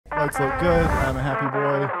Lights look good. I'm a happy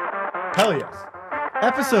boy. Hell yes.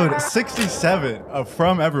 Episode 67 of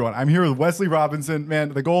From Everyone. I'm here with Wesley Robinson. Man,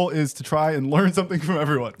 the goal is to try and learn something from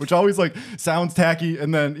everyone, which always like sounds tacky.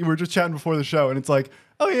 And then we were just chatting before the show, and it's like,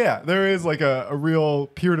 oh yeah, there is like a real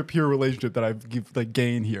peer-to-peer relationship that I've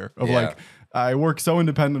gained here. Of like, I work so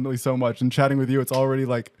independently so much, and chatting with you, it's already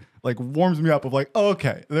like warms me up of like, oh,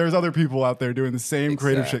 okay, there's other people out there doing the same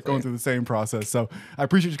creative shit, going through the same process. So I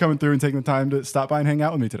appreciate you coming through and taking the time to stop by and hang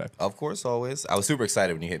out with me today. Of course, always. I was super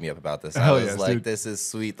excited when you hit me up about this. Hell I was yes, like, dude. this is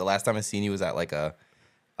sweet. The last time I seen you was at like a,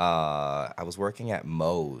 I was working at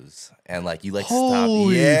Moe's, and like you like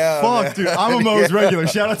Holy stopped. fuck, Man. dude. I'm a Moe's regular.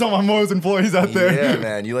 Shout out to all my Moe's employees out there. Yeah,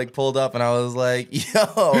 man. You like pulled up, and I was like,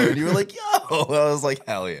 yo. And you were like, yo. I was like,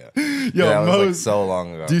 hell yeah. Yo, that was Moe's. like so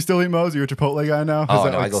long ago. Do you still eat Moe's? You're a Chipotle guy now? Oh,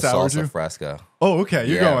 that, no, like, I go soured salsa you? fresca. Oh, okay.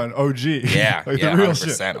 You're going OG. Yeah, like yeah, the real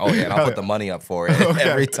 100%. shit. Oh, yeah, and I'll put the money up for it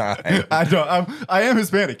every time. I am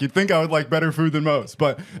Hispanic. You'd think I would like better food than Moe's,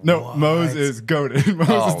 but no, What? Moe's is goated.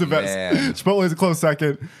 Moe's is the best. Man. Chipotle is a close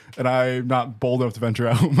second, and I'm not bold enough to venture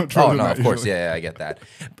out much further Oh, than no, that of course. usually. Yeah, I get that.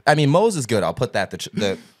 I mean, Moe's is good. I'll put that.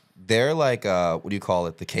 They're like, what do you call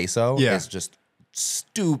it? The queso is just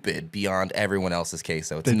stupid beyond everyone else's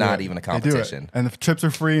queso. It's not even a competition. And the chips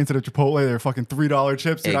are free instead of Chipotle. They're fucking $3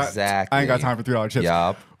 chips. Dude, Exactly. I ain't got time for $3 chips.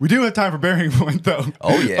 Yup. We do have time for Bearing Point, though.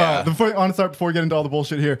 Oh, yeah. Before we get into all the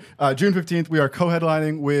bullshit here, June 15th, we are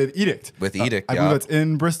co-headlining with Edict. With Edict, I believe that's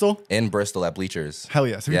in Bristol. In Bristol at Bleachers. Hell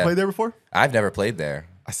yes. Have you played there before? I've never played there.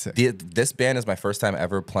 I see. This band is my first time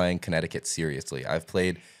ever playing Connecticut seriously. I've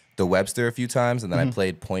played the Webster a few times, and then I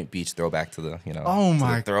played Point Beach, throwback to the, Oh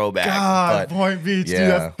my throwback. God, But, Point Beach, yeah. dude,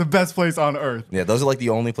 that's the best place on earth. Yeah, those are like the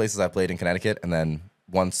only places I played in Connecticut, and then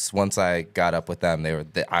once I got up with them,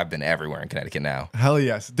 I've been everywhere in Connecticut now. Hell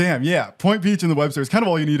yes. Damn, yeah. Point Beach and the Webster is kind of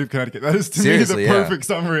all you need of Connecticut. That is, to Seriously, me, the perfect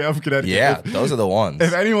summary of Connecticut. Yeah, those are the ones.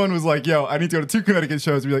 If anyone was like, yo, I need to go to 2 Connecticut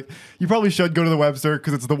shows, be like, you probably should go to the Webster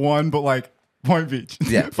because it's the one, but like, Point Beach.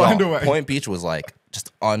 Yeah, Find a way. Point Beach was like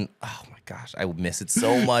just oh my gosh, I would miss it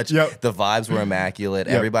so much. Yep. The vibes were immaculate.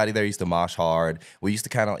 Yep. Everybody there used to mosh hard. We used to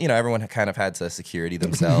kind of, everyone kind of had to security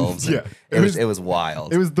themselves. Yeah. It was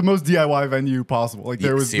wild. It was the most DIY venue possible. Like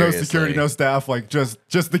there was no security, no staff, like just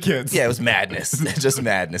the kids. Yeah, it was madness. Just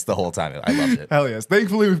madness the whole time. I loved it. Hell yes.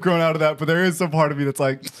 Thankfully we've grown out of that, but there is some part of me that's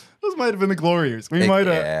like, those might have been the glory years. We might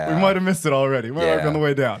have missed it already. We might have been on the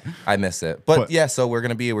way down. I miss it. But yeah, so we're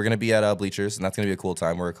gonna be at Bleachers, and that's gonna be a cool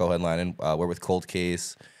time. We're co-headlining. We're with Cold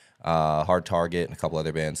Case, Hard Target, and a couple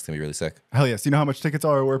other bands. It's gonna be really sick. Hell yes. Do you know how much tickets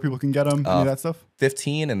are or where people can get them? Any of that stuff?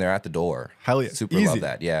 15, and they're at the door. Hell yeah. Super Easy. love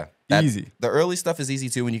that. Yeah. Easy. The early stuff is easy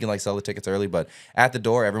too when you can like sell the tickets early, but at the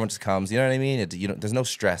door, everyone just comes. You know what I mean? There's no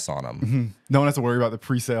stress on them. No one has to worry about the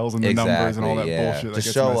pre-sales and the numbers and all that bullshit.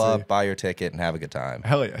 Just show up, buy your ticket, and have a good time.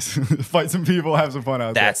 Hell yes. Fight some people, have some fun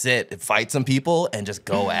out there. That's it. Fight some people and just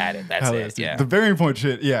go at it. That's Hell it. yes, dude. Yeah. The Bearing Point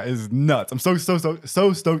shit, is nuts. I'm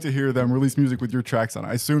so stoked to hear them release music with your tracks on it.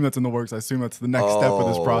 I assume that's in the works. I assume that's the next step of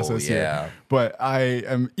this process here. But I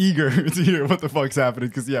am eager to hear what the fuck's happening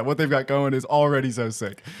because what they've got going is already so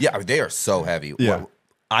sick. Yeah, they are so heavy. Yeah.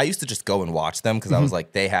 I used to just go and watch them because I was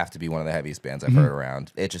like, they have to be one of the heaviest bands I've heard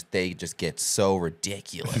around. They just get so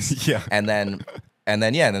ridiculous. Yeah. And then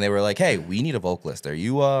they were like, hey, we need a vocalist. Are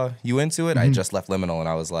you into it? I just left Liminal, and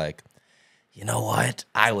I was like, you know what?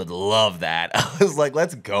 I would love that. I was like,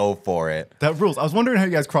 let's go for it. That rules. I was wondering how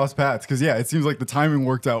you guys crossed paths because it seems like the timing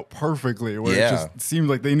worked out perfectly. Where it just seemed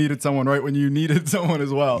like they needed someone right when you needed someone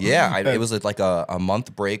as well. Yeah, it was like a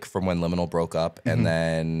month break from when Liminal broke up, and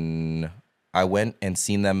then I went and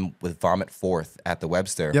seen them with Vomit Forth at the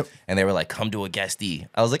Webster, and they were like, come do a guestie.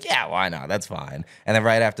 I was like, yeah, why not? That's fine. And then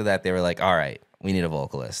right after that, they were like, all right, we need a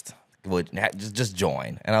vocalist. Just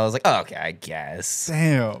join. And I was like, oh, okay, I guess.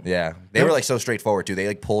 Damn. Yeah. They were like so straightforward too. They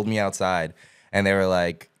like pulled me outside and they were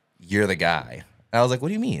like, you're the guy. And I was like, what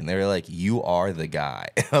do you mean? They were like, you are the guy.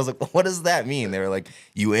 And I was like, well, what does that mean? They were like,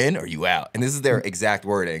 you in or you out? And this is their exact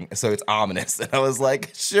wording. So it's ominous. And I was like,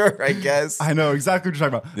 sure, I guess. I know exactly what you're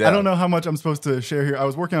talking about. Yeah. I don't know how much I'm supposed to share here. I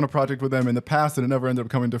was working on a project with them in the past and it never ended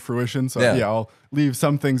up coming to fruition. So I'll leave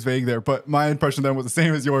some things vague there. But my impression then was the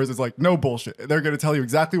same as yours. It's like, no bullshit. They're going to tell you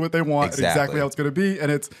exactly what they want and exactly how it's going to be.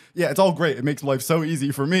 And it's all great. It makes life so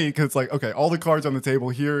easy for me because it's like, okay, all the cards on the table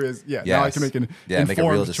here is, now I can make an informed make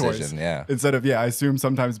a real choice. decision, Instead of, I assume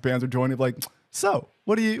sometimes bands are joining like, so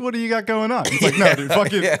what do you got going on? It's like, no, dude,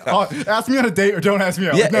 fucking ask me on a date or don't ask me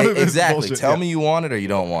out. Yeah, like, none of this exactly. bullshit. Tell me you want it or you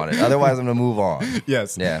don't want it. Otherwise, I'm gonna move on.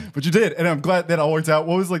 Yes. Yeah. But you did, and I'm glad that all worked out.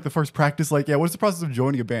 What was like the first practice like? Yeah. What's the process of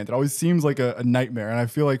joining a band? It always seems like a nightmare, and I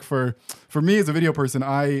feel like for me as a video person,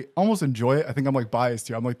 I almost enjoy it. I think I'm like biased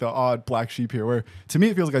here. I'm like the odd black sheep here, where to me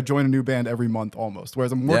it feels like I join a new band every month almost.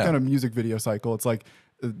 Whereas I'm working on a music video cycle. It's like,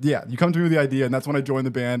 yeah, you come to me with the idea, and that's when I join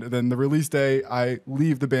the band. And then the release day, I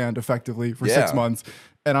leave the band effectively for 6 months.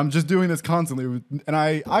 And I'm just doing this constantly. And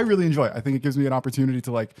I really enjoy it. I think it gives me an opportunity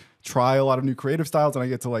to like try a lot of new creative styles, and I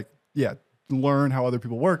get to like, learn how other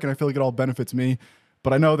people work. And I feel like it all benefits me.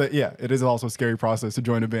 But I know that, it is also a scary process to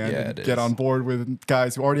join a band and get on board with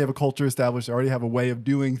guys who already have a culture established, already have a way of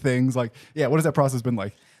doing things. Like, what has that process been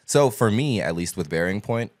like? So for me, at least with Bearing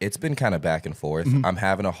Point, it's been kind of back and forth. I'm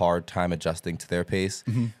having a hard time adjusting to their pace.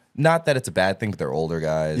 Not that it's a bad thing, but they're older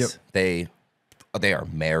guys. They are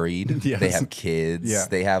married. They have kids.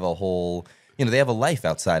 They have a whole, they have a life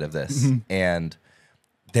outside of this. And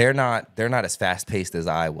they're not as fast paced as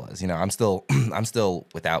I was. I'm still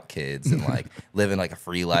without kids and like living like a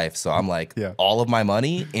free life. So I'm like, all of my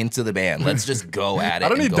money into the band. Let's just go at it. I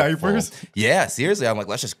don't need diapers. Full. Yeah, seriously. I'm like,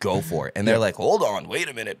 let's just go for it. And they're like, hold on, wait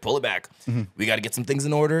a minute, pull it back. We got to get some things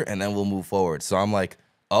in order and then we'll move forward. So I'm like,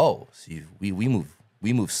 oh, so we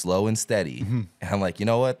move slow and steady. And I'm like, you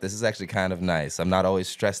know what? This is actually kind of nice. I'm not always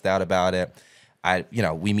stressed out about it.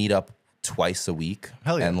 We meet up twice a week.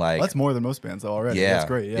 Hell yeah. And like, that's more than most bands though already. Yeah. That's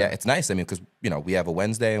great. Yeah, it's nice. I mean, because, we have a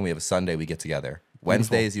Wednesday and we have a Sunday we get together.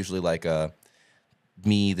 Wednesday is usually like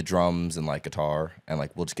me, the drums, and like guitar. And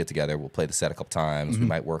like, we'll just get together. We'll play the set a couple times. We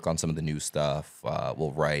might work on some of the new stuff.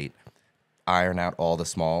 We'll write, iron out all the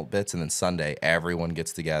small bits. And then Sunday, everyone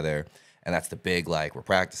gets together. And that's the big, like, we're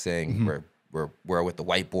practicing. We're with the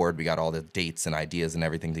whiteboard. We got all the dates and ideas and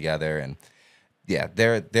everything together. And yeah,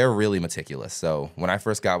 they're really meticulous. So when I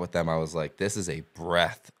first got with them, I was like, this is a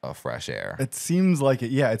breath of fresh air. It seems like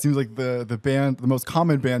it. Yeah, it seems like the most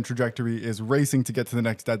common band trajectory is racing to get to the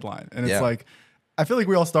next deadline. And it's like, I feel like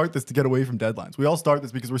we all start this to get away from deadlines. We all start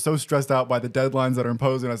this because we're so stressed out by the deadlines that are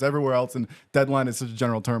imposed on us everywhere else. And deadline is such a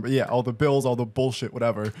general term. But all the bills, all the bullshit,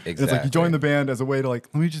 whatever. Exactly. And it's like you join the band as a way to like,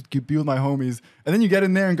 let me just be with my homies. And then you get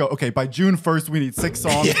in there and go, okay, by June 1st, we need 6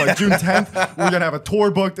 songs. By June 10th, we're going to have a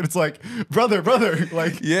tour booked. And it's like, brother,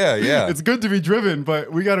 like, it's good to be driven,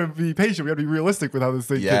 but we got to be patient. We got to be realistic with how this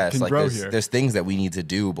thing can like grow here. There's things that we need to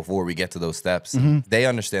do before we get to those steps. They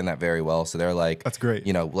understand that very well. So they're like, that's great.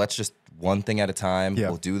 Let's just one thing at a time.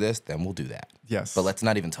 We'll do this, then we'll do that. Yes. But let's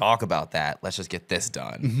not even talk about that. Let's just get this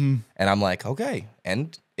done. And I'm like, okay.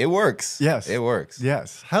 And it works. Yes. It works.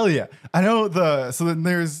 Yes. Hell yeah. I know so then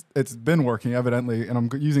it's been working evidently, and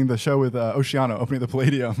I'm using the show with Oceano opening the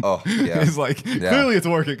Palladium. Oh, yeah. It's like, clearly it's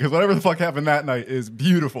working because whatever the fuck happened that night is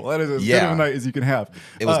beautiful. That is as good of a night as you can have.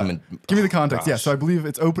 It was, give me the context. Yeah. So I believe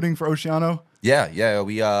it's opening for Oceano. Yeah.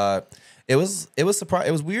 It was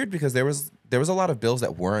weird because there was a lot of bills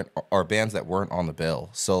that weren't, or bands that weren't on the bill.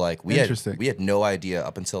 So like we had no idea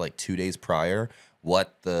up until like 2 days prior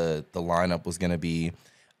what the lineup was gonna be.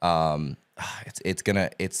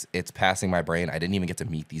 It's passing my brain. I didn't even get to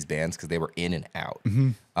meet these bands because they were in and out.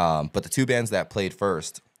 But the 2 bands that played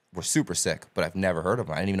first were super sick, but I've never heard of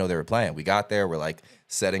them. I didn't even know they were playing. We got there, we're like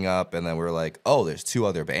setting up, and then we were like, oh, there's 2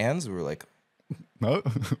 other bands. We were like, no,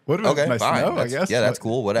 what okay, nice fine. Know, I guess. Yeah, that's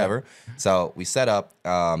cool. Whatever. So we set up,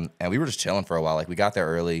 and we were just chilling for a while. Like we got there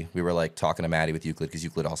early. We were like talking to Maddie with Euclid because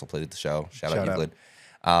Euclid also played at the show. Shout out Euclid.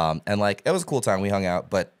 And like it was a cool time. We hung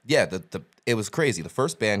out, but yeah, it was crazy. The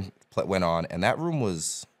first band went on, and that room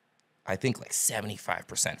was, I think, like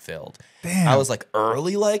 75% filled. Damn. I was like,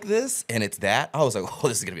 early like this, and it's that. I was like, oh,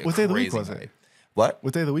 this is gonna be a crazy day of the week was night. it? What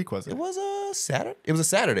day of the week was it? It was a Saturday. It was a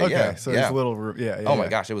Saturday. Okay, yeah. So it's a little. Yeah. Oh my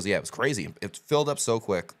gosh, it was crazy. It filled up so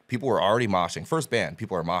quick. People were already moshing. First band,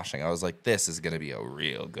 people are moshing. I was like, this is gonna be a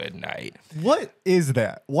real good night. What is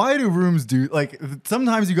that? Why do rooms do like?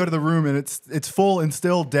 Sometimes you go to the room and it's full and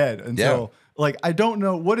still dead until. Like, I don't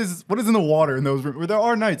know what is in the water in those rooms. Where there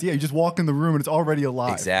are nights, you just walk in the room and it's already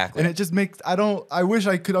alive. Exactly. And it just makes, I wish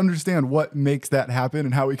I could understand what makes that happen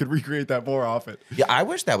and how we could recreate that more often. Yeah, I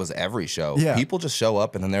wish that was every show. Yeah. People just show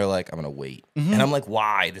up and then they're like, I'm going to wait. And I'm like,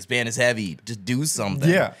 why? This band is heavy. Just do something.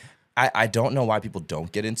 Yeah. I don't know why people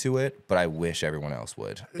don't get into it, but I wish everyone else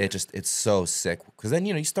would. It's so sick because then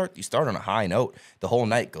you start on a high note. The whole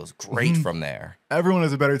night goes great from there. Everyone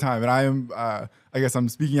has a better time, and I am. I guess I'm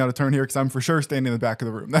speaking out of turn here because I'm for sure standing in the back of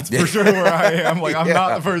the room. That's for sure where I am. Like I'm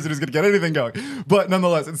not the person who's gonna get anything going. But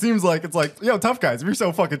nonetheless, it seems like it's like, yo, tough guys. If you're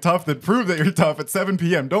so fucking tough, then prove that you're tough at 7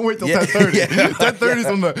 p.m. Don't wait till 10:30. 10:30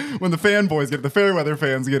 is when the fanboys get the Fairweather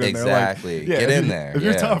fans get in there. Exactly. Get in there. If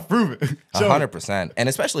you're tough, prove it. 100%. And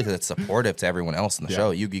especially because it's supportive to everyone else in the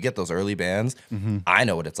show. You get those early bands. I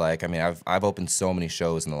know what it's like. I mean, I've opened so many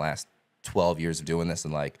shows in the last 12 years of doing this,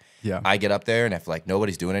 and like I get up there and if like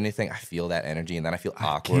nobody's doing anything, I feel that energy and then I feel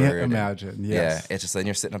awkward. I can't imagine. Yes. Yeah, it's just then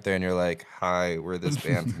you're sitting up there and you're like, hi, we're this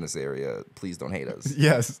band from this area, please don't hate us.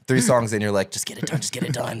 Yes. 3 songs in, you're like, just get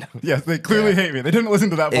it done. Yes, they clearly hate me. They didn't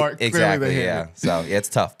listen to that part. Exactly. Clearly they hate me. So it's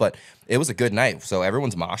tough, but it was a good night. So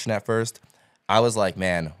everyone's moshing at first. I was like,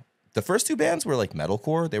 man, the first 2 bands were like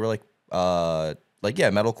metalcore. They were like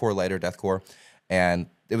metalcore, lighter deathcore, and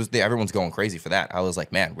everyone's going crazy for that. I was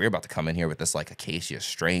like, man, we're about to come in here with this like Acacia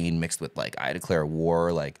strain mixed with like I Declare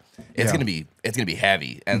War. Like it's gonna be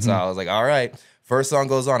heavy. And so I was like, all right. First song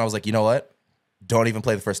goes on. I was like, you know what? Don't even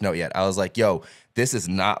play the first note yet. I was like, yo, this is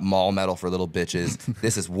not mall metal for little bitches.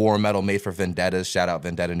 This is war metal made for vendettas. Shout out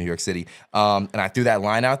Vendetta, New York City. And I threw that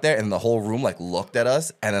line out there, and the whole room like looked at us.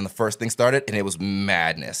 And then the first thing started, and it was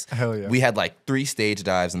madness. Hell yeah. We had like 3 stage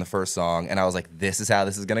dives in the first song, and I was like, this is how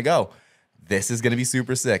this is gonna go. This is going to be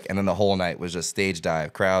super sick. And then the whole night was just stage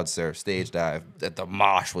dive, crowd surf, stage dive. The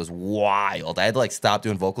mosh was wild. I had to like stop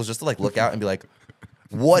doing vocals just to like look out and be like,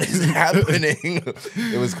 what is happening?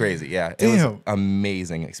 It was crazy. Yeah. It was an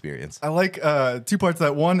amazing experience. I like 2 parts of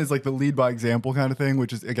that. One is like the lead by example kind of thing,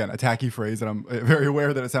 which is, again, a tacky phrase. And I'm very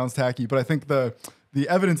aware that it sounds tacky. But I think the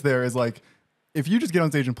evidence there is like, if you just get on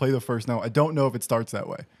stage and play the first note, I don't know if it starts that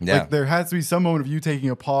way. Yeah. Like there has to be some moment of you taking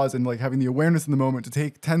a pause and like having the awareness in the moment to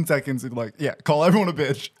take 10 seconds and like, call everyone a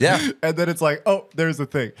bitch. Yeah. And then it's like, oh, there's the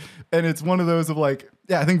thing. And it's one of those of like,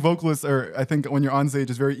 I think vocalists I think when you're on stage,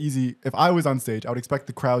 it's very easy. If I was on stage, I would expect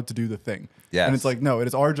the crowd to do the thing. Yes. And it's like, no, it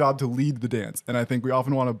is our job to lead the dance. And I think we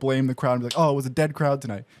often want to blame the crowd and be like, oh, it was a dead crowd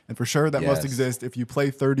tonight. And for sure that must exist. If you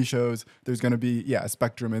play 30 shows, there's going to be, a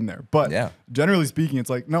spectrum in there. But generally speaking, it's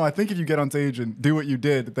like, no, I think if you get on stage and do what you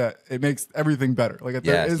did, that it makes everything better. Like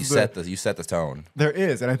you set the tone. There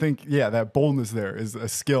is. And I think, that boldness there is a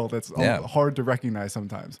skill that's hard to recognize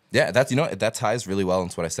sometimes. Yeah, that ties really well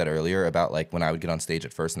into what I said earlier about like when I would get on stage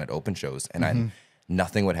at first and I'd open shows and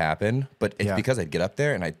nothing would happen, but it's because I'd get up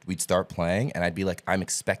there and we'd start playing and I'd be like, I'm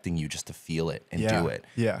expecting you just to feel it and do it.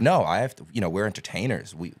 Yeah. No, I have to, we're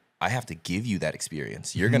entertainers. I have to give you that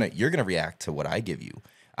experience. You're gonna react to what I give you.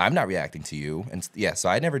 I'm not reacting to you. And so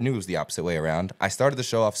I never knew it was the opposite way around. I started the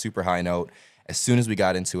show off super high note. As soon as we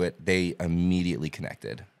got into it, they immediately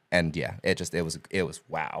connected. And it was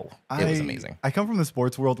wow. It was amazing. I come from the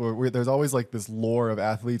sports world where there's always like this lore of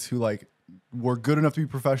athletes who like were good enough to be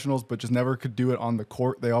professionals, but just never could do it on the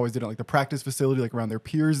court. They always did it like the practice facility, like around their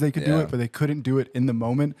peers. They could do it, but they couldn't do it in the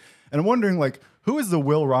moment. And I'm wondering, like, who is the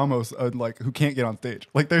Will Ramos, like, who can't get on stage?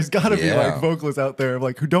 Like, there's got to be like vocalists out there,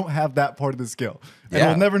 like, who don't have that part of the skill, and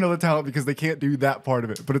we'll never know the talent because they can't do that part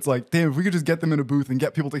of it. But it's like, damn, if we could just get them in a booth and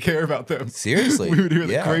get people to care about them, seriously, we would hear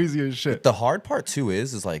the craziest shit. The hard part too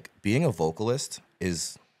is like being a vocalist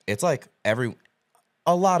it's like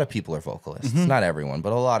a lot of people are vocalists. Not everyone,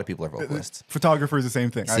 but a lot of people are vocalists. Photographers, the same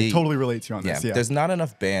thing. I totally relate to you on this. Yeah. There's not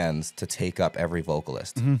enough bands to take up every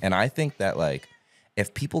vocalist. And I think that like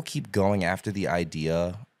if people keep going after the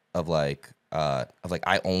idea of like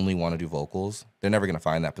I only want to do vocals, they're never gonna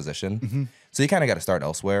find that position. So you kind of got to start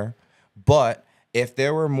elsewhere. But if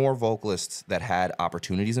there were more vocalists that had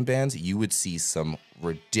opportunities in bands, you would see some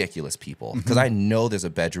ridiculous people. Because I know there's a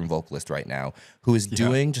bedroom vocalist right now who is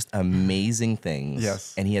doing just amazing things.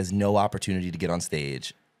 Yes. And he has no opportunity to get on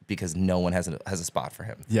stage because no one has a spot for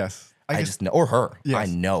him. Yes. I just know, or her. Yes.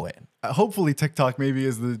 I know it. Hopefully TikTok maybe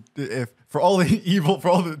is for all the evil, for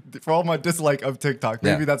all my dislike of TikTok,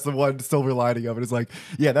 maybe that's the one silver lining of it. It's like,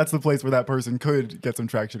 that's the place where that person could get some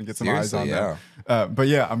traction and get some eyes on them. But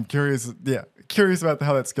I'm curious. Curious about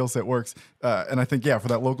how that skill set works. And I think, for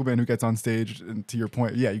that local band who gets on stage, and to your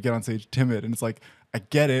point, you get on stage timid, and it's like, I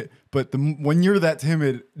get it, but when you're that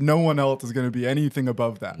timid, no one else is going to be anything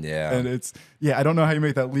above that. Yeah. And it's, I don't know how you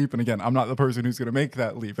make that leap. And again, I'm not the person who's going to make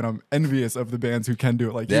that leap. And I'm envious of the bands who can do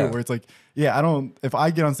it like you, where it's like, if I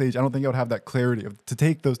get on stage, I don't think I would have that clarity to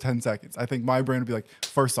take those 10 seconds. I think my brain would be like,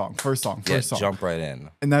 first song. Jump right in.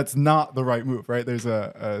 And that's not the right move, right? There's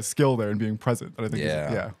a skill there in being present that I think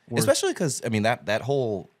is, especially because, I mean, the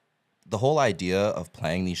whole idea of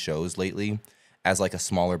playing these shows lately as like a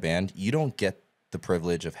smaller band, you don't get the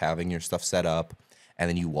privilege of having your stuff set up and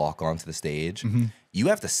then you walk onto the stage, you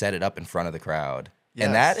have to set it up in front of the crowd. Yes.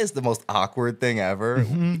 And that is the most awkward thing ever.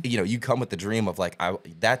 You know, you come with the dream of like,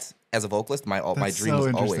 that's as a vocalist, my dream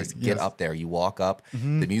was always get up there. You walk up,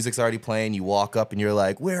 the music's already playing, you walk up and you're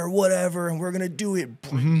like, we're whatever, and we're gonna do it.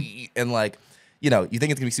 And like, you know, you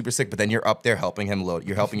think it's gonna be super sick, but then you're up there helping him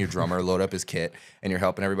you're helping your drummer load up his kit, and you're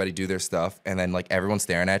helping everybody do their stuff, and then like everyone's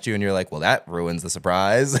staring at you, and you're like, well, that ruins the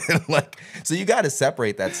surprise. Like, so you got to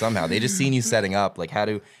separate that somehow. They just seen you setting up. Like, how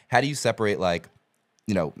do you separate, like,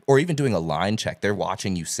 you know, or even doing a line check? They're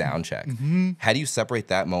watching you sound check. How do you separate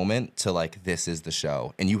that moment to like, this is the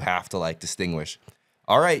show, and you have to like distinguish.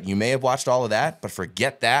 All right, you may have watched all of that, but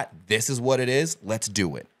forget that. This is what it is. Let's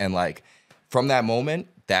do it. And like, from that moment,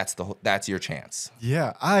 that's your chance.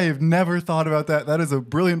 Yeah, I have never thought about that. That is a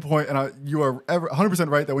brilliant point, and you are 100%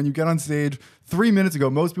 right that when you get on stage, 3 minutes ago,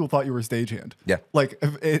 most people thought you were a stagehand. Yeah. Like,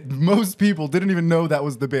 most people didn't even know that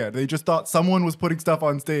was the band. They just thought someone was putting stuff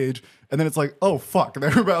on stage, and then it's like, oh, fuck, they're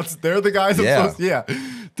the guys I'm supposed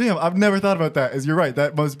to, Damn, I've never thought about that. You're right,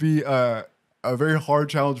 that must be a very hard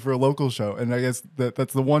challenge for a local show, and I guess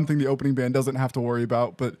that's the one thing the opening band doesn't have to worry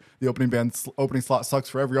about, but the opening slot sucks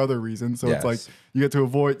for every other reason, so it's like, you get to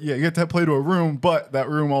avoid, you get to play to a room, but that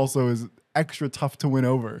room also is extra tough to win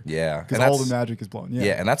over. Yeah. Because all the magic is blown.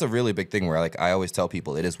 Yeah, and that's a really big thing where like I always tell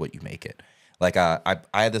people it is what you make it. Like I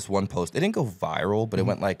had this one post, it didn't go viral, but it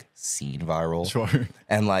went like scene viral. Sure.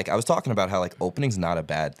 And like I was talking about how like opening's not a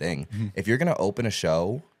bad thing. If you're gonna open a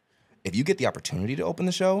show, if you get the opportunity to open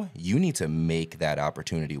the show, you need to make that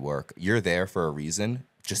opportunity work. You're there for a reason.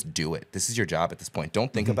 Just do it. This is your job at this point.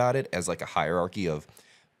 Don't think about it as like a hierarchy of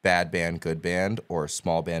bad band, good band, or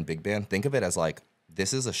small band, big band. Think of it as like,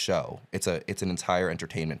 this is a show. It's an entire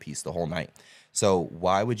entertainment piece the whole night. So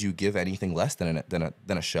why would you give anything less than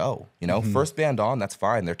a show? You know, first band on, that's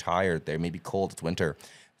fine. They're tired. They may be cold. It's winter.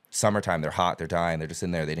 Summertime, they're hot. They're dying. They're just in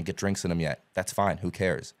there. They didn't get drinks in them yet. That's fine. Who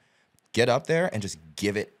cares? Get up there and just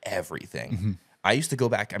give it everything. I used to go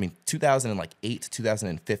back, I mean, 2008 to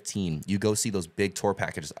 2015, you go see those big tour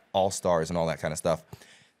packages, All Stars and all that kind of stuff.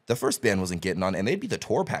 The first band wasn't getting on, and they'd be the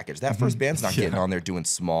tour package. That first band's not getting on there doing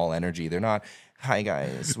small energy. They're not, hi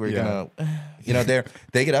guys, we're gonna, you know,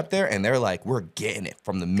 they get up there and they're like, we're getting it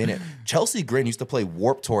from the minute. Chelsea Grin used to play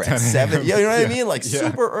Warped Tour at 7, you know what I mean? Like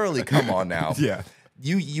super early, come on now.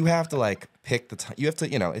 You have to like pick the time, you have to,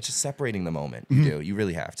 you know, it's just separating the moment. You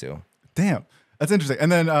really have to. Damn. That's interesting.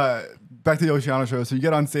 And then back to the Oceano show. So you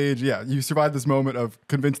get on stage. Yeah, you survive this moment of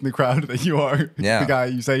convincing the crowd that you are the guy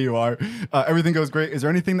you say you are. Everything goes great. Is there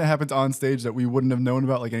anything that happens on stage that we wouldn't have known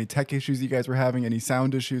about? Like any tech issues you guys were having, any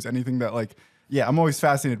sound issues, anything that like, I'm always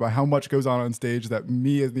fascinated by how much goes on stage that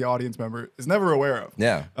me as the audience member is never aware of.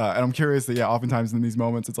 And I'm curious that, oftentimes in these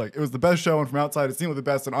moments, it's like, it was the best show, and from outside it seemed like the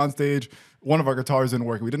best, and on stage, one of our guitars didn't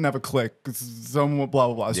work. We didn't have a click. Some blah,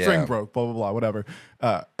 blah, blah. A string broke, blah, blah, blah, whatever.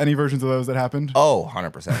 Any versions of those that happened? Oh,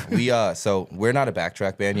 100%. So we're not a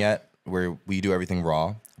backtrack band yet, where we do everything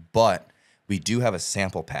raw, but we do have a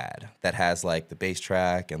sample pad that has like the bass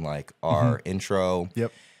track and like our intro.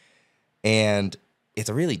 And it's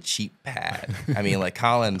a really cheap pad. I mean, like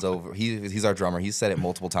Colin's he's our drummer. He's said it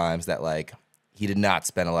multiple times that like he did not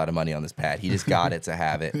spend a lot of money on this pad. He just got it to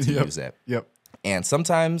have it, to use it. And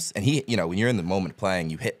sometimes, and he, you know, when you're in the moment playing,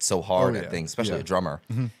 you hit so hard at things, especially a drummer.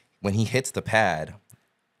 When he hits the pad,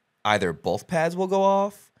 either both pads will go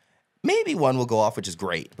off, maybe one will go off, which is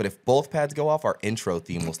great. But if both pads go off, our intro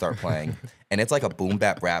theme will start playing. And it's like a boom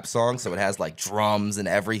bap rap song, so it has like drums and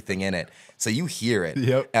everything in it. So you hear it.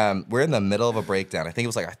 We're in the middle of a breakdown. I think it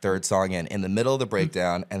was like our third song in the middle of the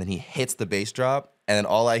breakdown, and then he hits the bass drop, and then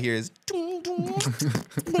all I hear is doom, doom,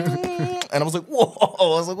 doom. And I was like, whoa.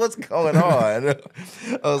 I was like, what's going on?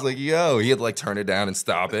 I was like, yo. He had to like turn it down and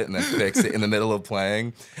stop it and then fix it in the middle of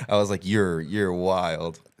playing. I was like, you're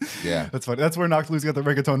wild. Yeah. That's funny. That's where Knocked Loose got the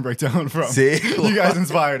reggaeton breakdown from. See? You guys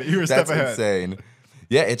inspired it. You were a step ahead. That's insane.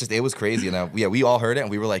 Yeah, it was crazy. And we all heard it, and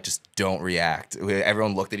we were like, just don't react.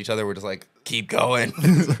 Everyone looked at each other. We're just like, keep going.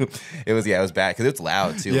 It was bad because it's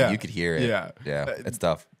loud too. You could hear it. Yeah, it's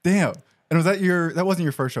tough. Damn. And was that wasn't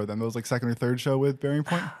your first show then? That was like second or third show with Bearing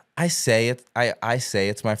Point? I say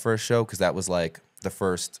it's my first show because that was like the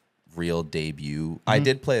first real debut. I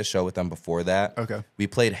did play a show with them before that. Okay. We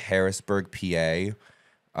played Harrisburg, PA.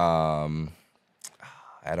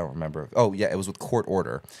 I don't remember. Oh yeah, it was with Court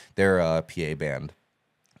Order. They're a PA band.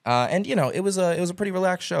 And you know, it was a pretty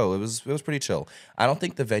relaxed show. It was pretty chill. I don't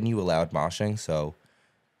think the venue allowed moshing, so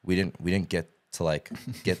we didn't get to like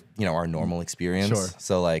get, you know, our normal experience.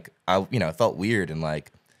 So like it felt weird, and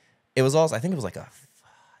like it was also, I think it was like I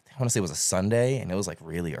want to say it was a Sunday, and it was like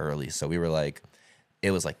really early. So we were like,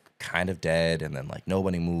 it was like kind of dead, and then like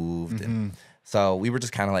nobody moved, and so we were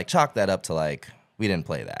just kind of like chalk that up to like we didn't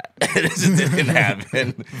play that. It just didn't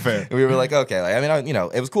happen. Fair. And we were like, okay, like, I mean, you know,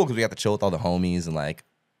 it was cool because we got to chill with all the homies, and like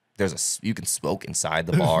you can smoke inside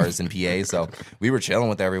the bars in PA, so we were chilling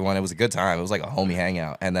with everyone. It was a good time. It was like a homie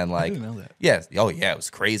hangout, and then like, I didn't know that. yeah, oh yeah, it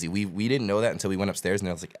was crazy. We didn't know that until we went upstairs, and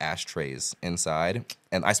there was like ashtrays inside,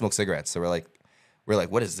 and I smoke cigarettes, so we're like,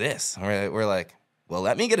 what is this? We're like, well,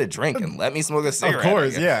 let me get a drink and let me smoke a cigarette. Of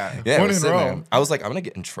course, yeah. Yeah, When in Rome. I was like, I'm gonna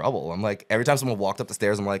get in trouble. I'm like, every time someone walked up the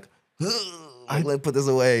stairs, I'm like, like, put this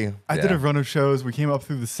away. I did a run of shows. We came up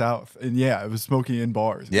through the South, and yeah, it was smoking in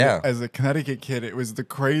bars. Yeah. As a Connecticut kid, it was the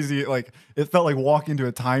crazy, like, it felt like walking into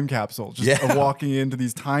a time capsule, just walking into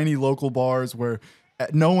these tiny local bars where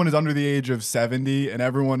no one is under the age of 70, and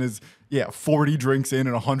everyone is, 40 drinks in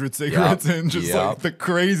and 100 cigarettes in, just like the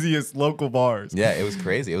craziest local bars. Yeah, it was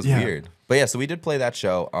crazy. It was weird. But yeah, so we did play that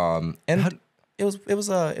show, and it was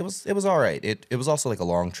all right. It was also like a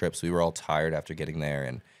long trip, so we were all tired after getting there,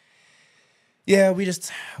 and yeah, we're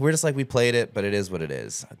just like, we played it, but it is what it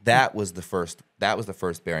is. That was the first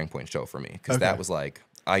Bearing Point show for me, because that was like,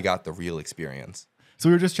 I got the real experience. So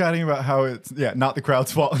we were just chatting about how it's, not the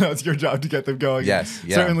crowd's fault. Now it's your job to get them going. Yes,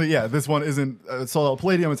 yeah. Certainly, this one isn't sold out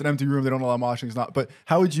Palladium. It's an empty room. They don't allow moshing. It's not. But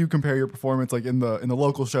how would you compare your performance, like in the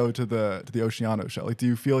local show, to the Oceano show? Like, do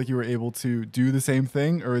you feel like you were able to do the same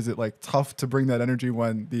thing, or is it like tough to bring that energy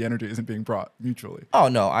when the energy isn't being brought mutually? Oh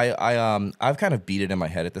no, I've kind of beat it in my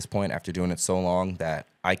head at this point after doing it so long that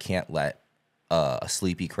I can't let a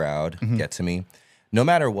sleepy crowd get to me. No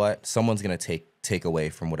matter what, someone's gonna take away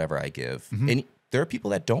from whatever I give. And there are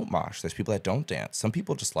people that don't mosh. There's people that don't dance. Some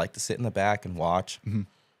people just like to sit in the back and watch.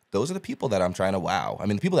 Those are the people that I'm trying to wow. I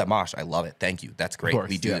mean, the people that mosh, I love it. Thank you. That's great.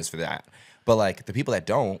 We do this for that. But like the people that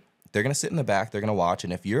don't, they're going to sit in the back. They're going to watch.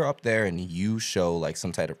 And if you're up there and you show like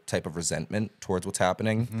some type of resentment towards what's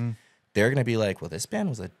happening, they're going to be like, well, this band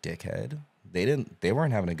was a dickhead. They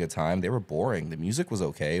weren't having a good time. They were boring. The music was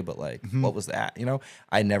okay, but like, what was that? You know,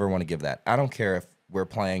 I never want to give that. I don't care if we're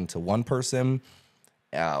playing to one person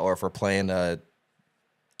or if we're playing to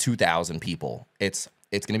 2,000 people. It's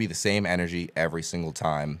going to be the same energy every single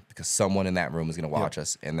time, because someone in that room is going to watch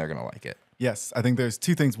us and they're going to like it. Yes, I think there's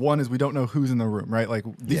two things. One is we don't know who's in the room, right? Like,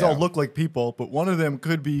 these all look like people, but one of them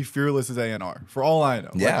could be Fearless's A&R, for all I know.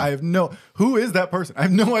 Yeah. Like, I have who is that person? I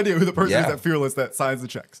have no idea who the person is at Fearless that signs the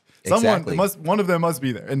checks. One of them must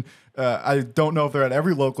be there. And I don't know if they're at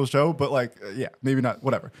every local show, but like, maybe not,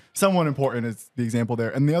 whatever. Someone important is the example there.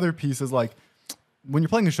 And the other piece is like, when you're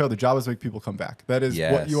playing a show, the job is to make people come back. That is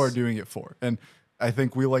what you are doing it for. And I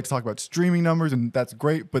think we like to talk about streaming numbers, and that's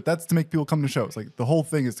great, but that's to make people come to shows. Like, the whole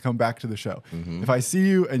thing is to come back to the show. If I see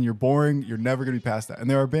you and you're boring, you're never going to be past that. And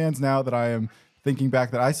there are bands now that I am thinking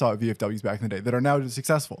back that I saw at VFWs back in the day that are now just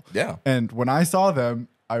successful. Yeah. And when I saw them,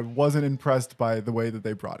 I wasn't impressed by the way that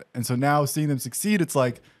they brought it. And so now seeing them succeed, it's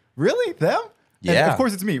like, really? Them? Yeah. And of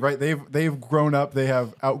course, it's me, right? They've grown up. They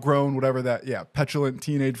have outgrown whatever that, petulant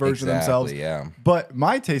teenage version of themselves. Yeah. But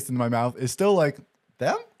my taste in my mouth is still like,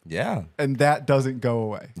 them? Yeah. And that doesn't go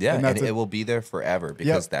away. Yeah, and it will be there forever,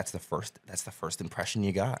 because that's the first impression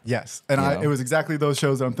you got. Yes. And it was exactly those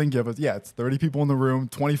shows that I'm thinking of as, it's 30 people in the room,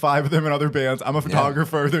 25 of them in other bands. I'm a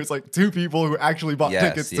photographer. There's like 2 people who actually bought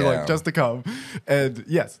tickets to like just to come. And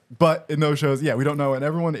but in those shows, we don't know. And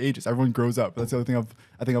everyone ages. Everyone grows up. That's the other thing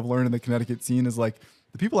I think I've learned in the Connecticut scene is like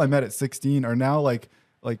the people I met at 16 are now like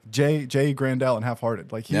Jay Grandel and Half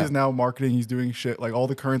Hearted. Like, he is now marketing. He's doing shit. Like, all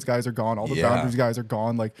the Currents guys are gone. All the Boundaries guys are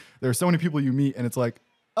gone. Like, there are so many people you meet, and it's like,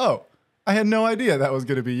 oh, I had no idea that was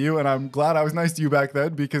going to be you. And I'm glad I was nice to you back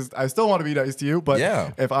then, because I still want to be nice to you. But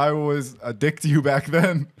if I was a dick to you back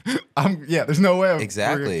then, there's no way we're going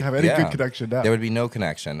to have any good connection now. There would be no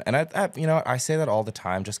connection. And I say that all the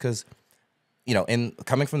time, just because, in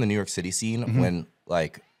coming from the New York City scene, when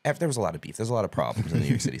like, there was a lot of beef. There's a lot of problems in the New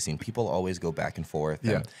York City scene. People always go back and forth.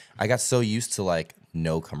 And I got so used to like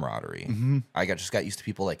no camaraderie. I just got used to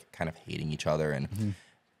people like kind of hating each other, and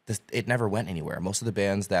it never went anywhere. Most of the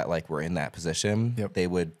bands that like were in that position, they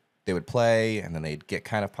would play, and then they'd get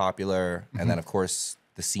kind of popular, and then of course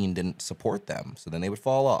the scene didn't support them, so then they would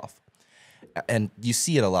fall off. And you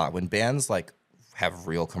see it a lot when bands like have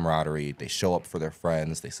real camaraderie. They show up for their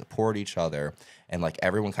friends. They support each other, and like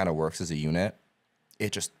everyone kind of works as a unit.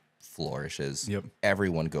 It just flourishes.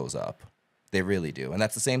 Everyone goes up. They really do. And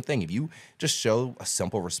that's the same thing. If you just show a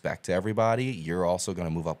simple respect to everybody, you're also going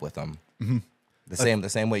to move up with them. The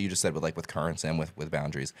same way you just said with Currents and with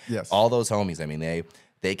Boundaries. Yes. All those homies, I mean,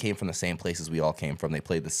 they came from the same places we all came from. They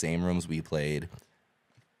played the same rooms we played.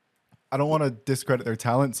 I don't want to discredit their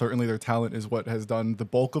talent. Certainly their talent is what has done the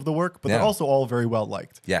bulk of the work, but Yeah. they're also all very well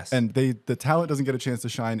liked. Yes. And the talent doesn't get a chance to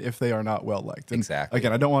shine if they are not well liked. And Exactly.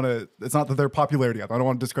 again, I don't want to, it's not that their popularity, I don't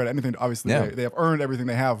want to discredit anything. Obviously Yeah. they have earned everything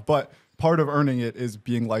they have, but part of earning it is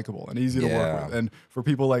being likable and easy to work with. And for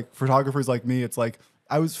people like photographers like me, it's like,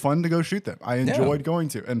 I was fun to go shoot them. I enjoyed going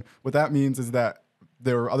to. And what that means is that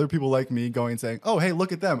there are other people like me going and saying, oh, hey,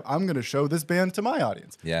 look at them. I'm going to show this band to my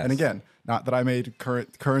audience. Yes. And again, not that I made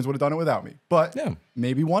Kearns would have done it without me, but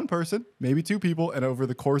maybe one person, maybe two people. And over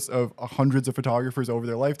the course of hundreds of photographers over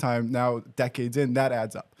their lifetime, now decades in, that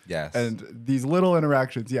adds up. Yes. And these little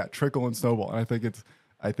interactions, trickle and snowball. And I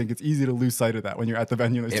think it's easy to lose sight of that when you're at the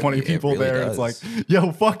venue and there's 20 people really there. does. It's like,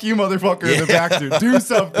 yo, fuck you, motherfucker, in the back, dude. Do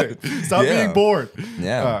something. Stop being bored.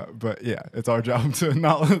 Yeah. But yeah, it's our job to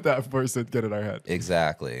not let that person get in our head.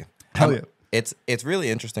 Exactly. Hell yeah. It's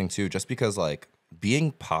really interesting too, just because like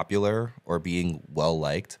being popular or being well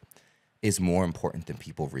liked is more important than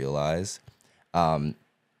people realize.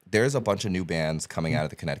 There's a bunch of new bands coming out of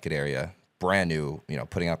the Connecticut area, brand new,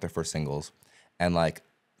 putting out their first singles, and like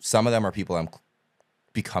some of them are people I'm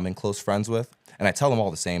becoming close friends with, and I tell them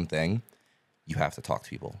all the same thing. You have to talk to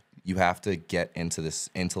people. You have to get into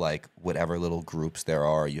like whatever little groups there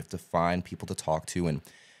are. You have to find people to talk to and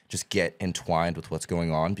just get entwined with what's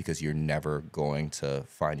going on, because you're never going to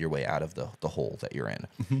find your way out of the hole that you're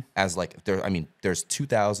in. As like there's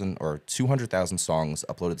 2,000 or 200,000 songs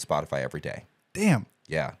uploaded to Spotify every day. Damn.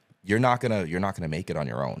 Yeah. You're not gonna make it on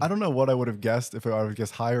your own. I don't know what I would have guessed if I would have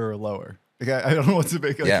guessed higher or lower. Like, I don't know what to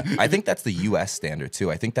make. Like, yeah, I think that's the U.S. standard too.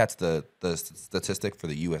 I think that's the statistic for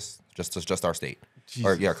the U.S. just our state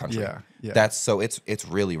or our country. Yeah. That's so it's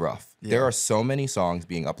really rough. Yeah. There are so many songs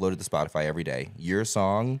being uploaded to Spotify every day. Your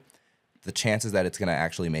song, the chances that it's gonna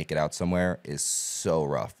actually make it out somewhere is so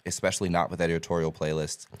rough. Especially not with editorial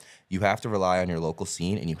playlists. You have to rely on your local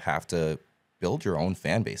scene, and you have to build your own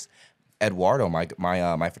fan base. Eduardo, my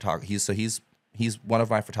photographer, he's one of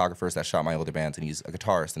my photographers that shot my older bands, and he's a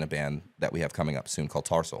guitarist in a band that we have coming up soon called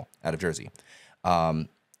Tarsal out of Jersey.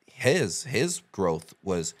 His growth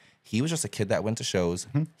was, he was just a kid that went to shows.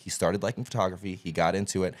 He started liking photography. He got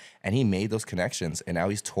into it, and he made those connections. And now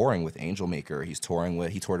he's touring with Angel Maker. He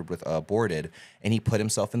toured with Boarded, and he put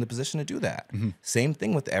himself in the position to do that. Same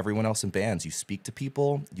thing with everyone else in bands. You speak to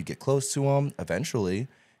people, you get close to them. Eventually,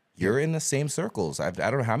 you're in the same circles. I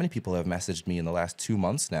don't know how many people have messaged me in the last 2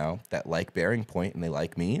 months now that like Bearing Point, and they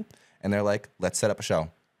like me, and they're like, let's set up a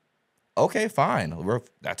show. Okay, fine.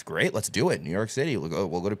 That's great. Let's do it. New York City. We'll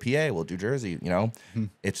go to PA. We'll do Jersey.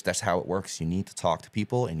 That's how it works. You need to talk to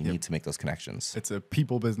people, and you need to make those connections. It's a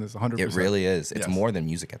people business, 100%. It really is. It's more than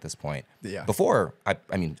music at this point. Yeah. Before, I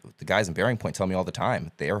mean, the guys in Bearing Point tell me all the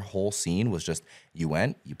time, their whole scene was just, you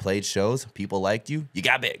went, you played shows, people liked you, you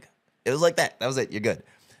got big. It was like that. That was it. You're good.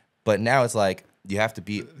 But now it's like, you have to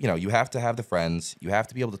be, you have to have the friends. You have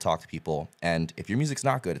to be able to talk to people. And if your music's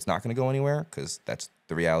not good, it's not going to go anywhere, because that's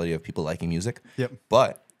the reality of people liking music. Yep.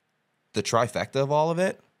 But the trifecta of all of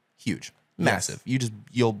it, huge, massive. Yes.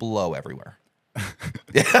 You'll blow everywhere.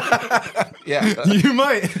 Yeah. You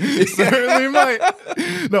might. You certainly might.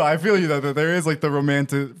 No, I feel you though, that there is like the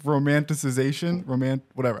romanticization,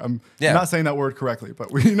 whatever. I'm not saying that word correctly,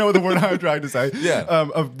 but we know the word I'm trying to say. Yeah.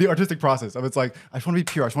 Of the artistic process of, it's like, I just want to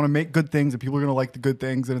be pure. I just want to make good things, and people are going to like the good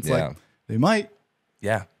things. And it's like, they might.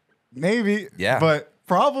 Yeah. Maybe. Yeah. But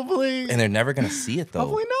probably. And they're never going to see it though.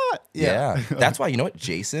 Probably not. Yeah. That's why, you know what,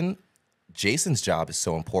 Jason's job is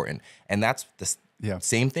so important. And that's the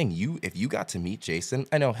same thing. If you got to meet Jason,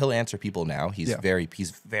 I know he'll answer people now. He's very,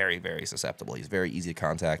 very susceptible. He's very easy to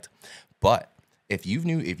contact. But if you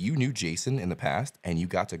knew Jason in the past, and you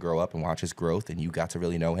got to grow up and watch his growth, and you got to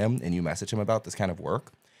really know him, and you message him about this kind of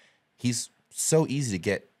work, he's so easy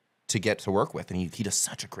to get to work with, and he does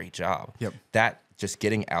such a great job. Yep. That just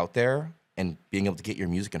getting out there and being able to get your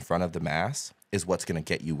music in front of the mass is what's going to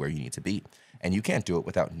get you where you need to be. And you can't do it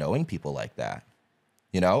without knowing people like that.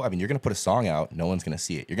 You're going to put a song out, no one's going to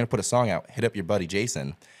see it. You're going to put a song out, hit up your buddy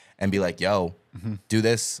Jason, and be like, yo, do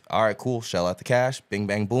this. All right, cool. Shell out the cash. Bing,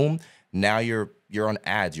 bang, boom. Now you're on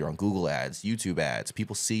ads. You're on Google ads, YouTube ads.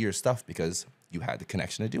 People see your stuff because you had the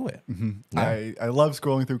connection to do it. Yeah. I love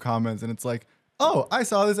scrolling through comments, and it's like, oh, I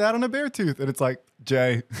saw this ad on a Beartooth, and it's like,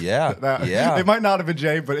 Jay. Yeah. It might not have been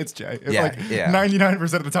Jay, but it's Jay. It's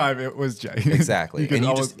 99% of the time it was Jay. Exactly.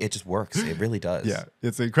 It just works. It really does. Yeah.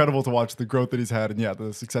 It's incredible to watch the growth that he's had, and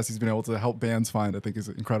the success he's been able to help bands find, I think, is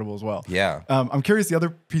incredible as well. Yeah. I'm curious, the other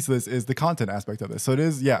piece of this is the content aspect of this. So it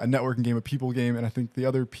is, a networking game, a people game, and I think the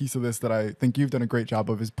other piece of this that I think you've done a great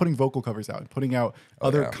job of is putting vocal covers out and putting out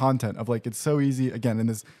other content of, like, it's so easy, again, in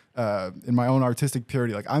this, in my own artistic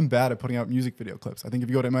purity, like, I'm bad at putting out music videos. video clips. I think if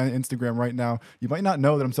you go to my Instagram right now, you might not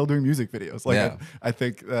know that I'm still doing music videos. Like I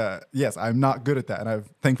think, yes, I'm not good at that. And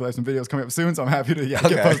thankfully I have some videos coming up soon, so I'm happy to get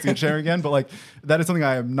posting and sharing again. But like that is something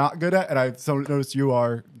I am not good at, and I've noticed you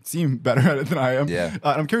seem better at it than I am. Yeah.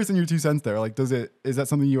 I'm curious in your 2 cents there. Like, is that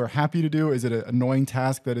something you are happy to do? Is it an annoying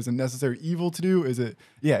task that is a necessary evil to do? Is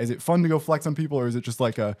it fun to go flex on people, or is it just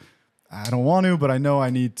like I don't want to, but I know I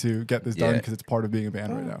need to get this done because it's part of being a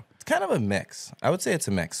band right now? It's kind of a mix. I would say it's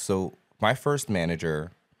a mix. So my first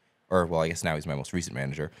manager, or well, I guess now he's my most recent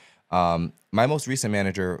manager. My most recent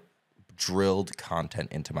manager drilled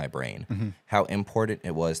content into my brain, how important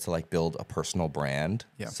it was to like build a personal brand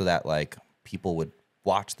so that like people would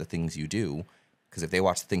watch the things you do, because if they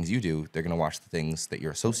watch the things you do, they're going to watch the things that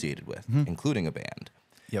you're associated with, including a band.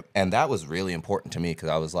 Yep. And that was really important to me, because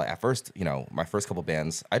I was like, at first, my first couple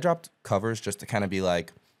bands, I dropped covers just to kind of be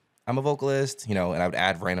like, I'm a vocalist, and I would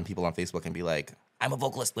add random people on Facebook and be like, I'm a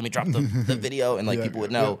vocalist, let me drop the video, and like people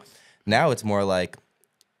would know. Now it's more like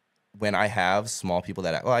when I have small people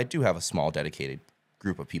I do have a small dedicated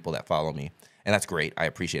group of people that follow me, and that's great. I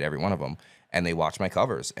appreciate every one of them, and they watch my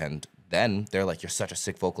covers, and then they're like, you're such a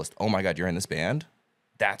sick vocalist. Oh my God, you're in this band?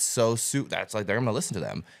 That's so that's like, they're gonna listen to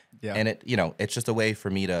them. Yeah. And it's just a way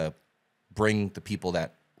for me to bring the people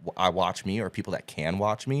that watch me, or people that can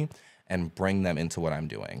watch me, and bring them into what I'm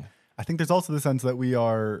doing. I think there's also the sense that we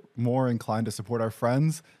are more inclined to support our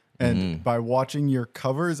friends. And by watching your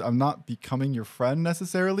covers, I'm not becoming your friend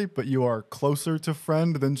necessarily, but you are closer to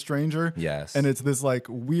friend than stranger. Yes. And it's this like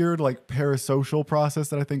weird like parasocial process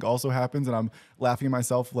that I think also happens. And I'm laughing at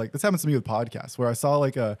myself. Like this happens to me with podcasts, where I saw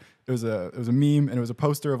like it was a meme, and it was a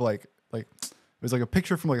poster of like it was like a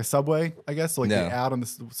picture from like a Subway, I guess. So like the ad on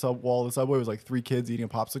the wall of the Subway was like 3 kids eating a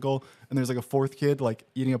popsicle, and there's like a 4th kid like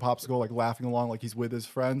eating a popsicle, like laughing along like he's with his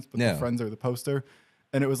friends, but the friends are the poster.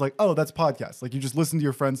 And it was like, oh, that's podcast. Like you just listen to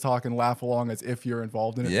your friends talk and laugh along as if you're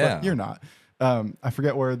involved in it. Yeah. But you're not. I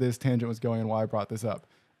forget where this tangent was going and why I brought this up.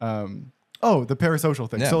 The parasocial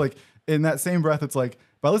thing. Yeah. So like in that same breath, it's like,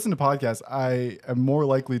 if I listen to podcasts, I am more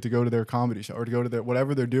likely to go to their comedy show or to go to their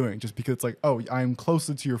whatever they're doing, just because it's like, oh, I'm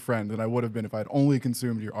closer to your friend than I would have been if I'd only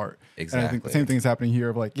consumed your art. Exactly. And I think the same thing is happening here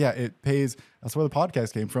of like, yeah, it pays. That's where the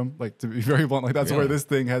podcast came from. Like, to be very blunt, like that's where this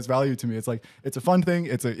thing has value to me. It's like, it's a fun thing.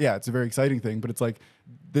 It's a very exciting thing, but it's like,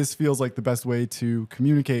 this feels like the best way to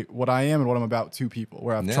communicate what I am and what I'm about to people,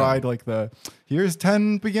 where I've tried like here's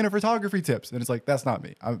 10 beginner photography tips. And it's like, that's not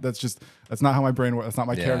me. That's not how my brain works. That's not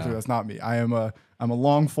my character. That's not me. I'm a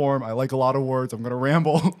long form. I like a lot of words. I'm going to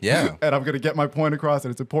ramble. Yeah. And I'm going to get my point across.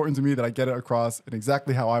 And it's important to me that I get it across in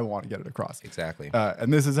exactly how I want to get it across. Exactly.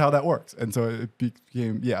 And this is how that works. And so it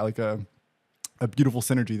became, like a beautiful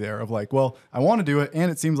synergy there of like, well, I want to do it, and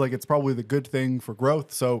it seems like it's probably the good thing for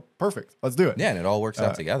growth. So perfect. Let's do it. Yeah. And it all works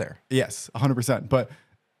out together. Yes, 100%. But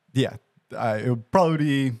yeah, it would probably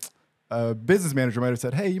be a business manager might have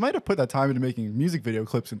said, hey, you might have put that time into making music video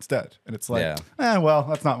clips instead. And it's like, well,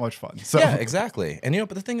 that's not much fun. So yeah, exactly. And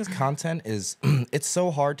but the thing is, content is, it's so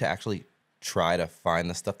hard to actually try to find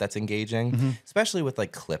the stuff that's engaging, especially with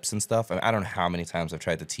like clips and stuff. I don't know how many times I've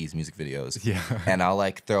tried to tease music videos, and I'll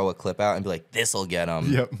like throw a clip out and be like, this'll get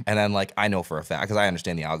them. And then like, I know for a fact, because I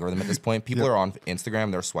understand the algorithm at this point, people are on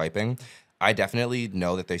Instagram, they're swiping. I definitely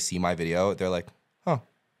know that they see my video, they're like, huh.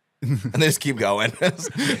 And they just keep going.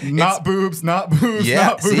 not boobs. Yeah, not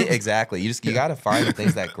boobs. See, exactly. You got to find the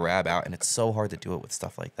things that grab out, and it's so hard to do it with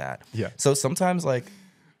stuff like that. Yeah. So sometimes like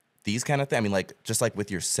these kind of things, I mean, like just like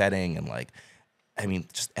with your setting and like, I mean,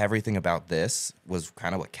 just everything about this was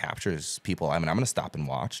kind of what captures people. I mean, I'm going to stop and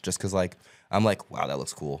watch just because like, I'm like, wow, that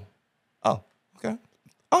looks cool. Oh, okay.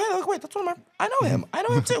 Oh, yeah, look, wait, that's one of my, I know him. I know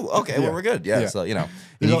him too. Okay, well, we're good. Yeah. So, and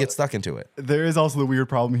you get stuck into it. There is also the weird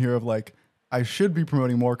problem here of like, I should be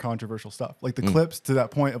promoting more controversial stuff. Like the clips to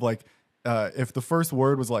that point of like, if the first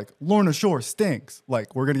word was like, Lorna Shore stinks,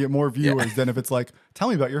 like we're going to get more viewers than if it's like, tell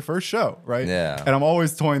me about your first show, right? Yeah. And I'm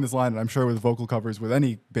always toying this line, and I'm sure with vocal covers, with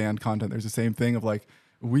any band content, there's the same thing of like,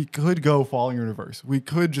 we could go Falling Universe. We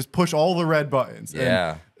could just push all the red buttons.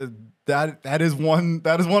 Yeah. And that is one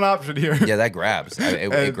option here. Yeah, that grabs.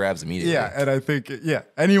 It grabs immediately. Yeah, and I think,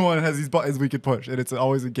 anyone has these buttons we could push. And it's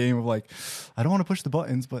always a game of like, I don't want to push the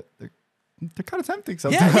buttons, but they're kind of tempting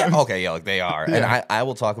sometimes. Yeah. Okay, like they are. And I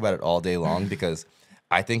will talk about it all day long because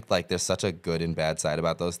I think like there's such a good and bad side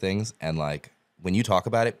about those things. And like when you talk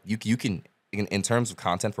about it, you can, in terms of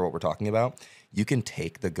content for what we're talking about, you can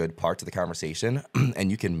take the good parts of the conversation and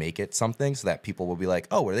you can make it something so that people will be like,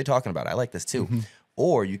 oh, what are they talking about? I like this too.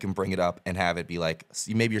 Or you can bring it up and have it be like,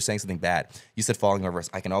 maybe you're saying something bad. You said Falling Universe.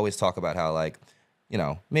 I can always talk about how like, you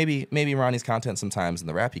know, maybe Ronnie's content sometimes in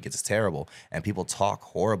the rap he gets is terrible, and people talk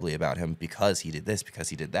horribly about him because he did this, because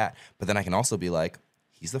he did that. But then I can also be like,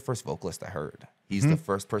 he's the first vocalist I heard. He's the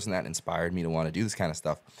first person that inspired me to want to do this kind of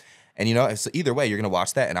stuff. And you know, so either way, you're gonna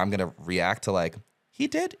watch that, and I'm gonna react to like, he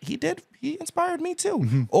inspired me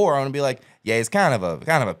too. Or I'm gonna be like, yeah, he's kind of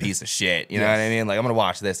a piece of shit. You know what I mean? Like, I'm gonna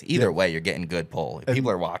watch this. Either way, you're getting good pull. People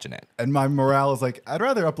are watching it. And my morale is like, I'd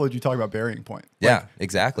rather upload you talk about Burying Point. Yeah,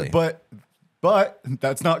 exactly. But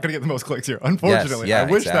that's not gonna get the most clicks here, unfortunately. Yes,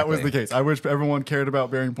 I wish that was the case. I wish everyone cared about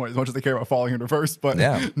Burying Point as much as they care about Falling in Reverse. But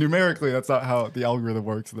numerically, that's not how the algorithm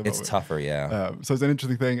works. It's tougher, yeah. So it's an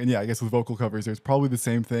interesting thing. And yeah, I guess with vocal covers, there's probably the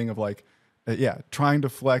same thing of like, trying to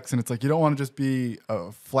flex, and it's like you don't want to just be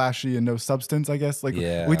flashy and no substance, I guess. Like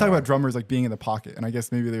we talk about drummers like being in the pocket, and I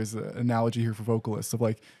guess maybe there's an analogy here for vocalists of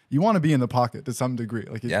like you want to be in the pocket to some degree.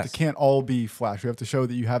 Like it can't all be flash. You have to show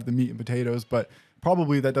that you have the meat and potatoes, but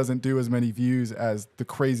probably that doesn't do as many views as the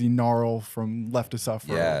crazy gnarl from Left to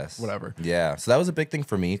Suffer or whatever. Yeah, so that was a big thing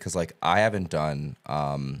for me because like I haven't done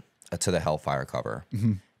a To the Hellfire cover.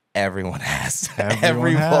 Everyone has.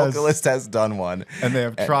 Every vocalist has done one. And they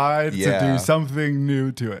have tried to do something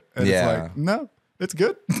new to it. And it's like, no, it's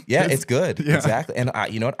good. Yeah, it's good. Yeah. Exactly. And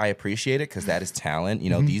you know what? I appreciate it because that is talent. You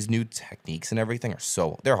know, these new techniques and everything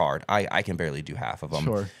are they're hard. I can barely do half of them.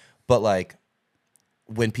 Sure. But like,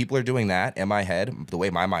 when people are doing that in my head, the way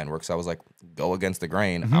my mind works, I was like, go against the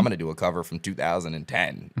grain. I'm going to do a cover from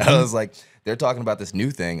 2010. I was like, they're talking about this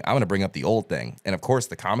new thing. I'm going to bring up the old thing. And of course,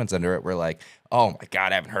 the comments under it were like, oh my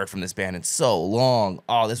God, I haven't heard from this band in so long.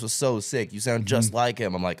 Oh, this was so sick. You sound just like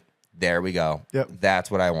him. I'm like, there we go. Yep.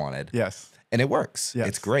 That's what I wanted. Yes. And it works. Yes.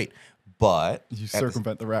 It's great. But you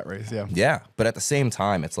circumvent the rat race. Yeah. Yeah. But at the same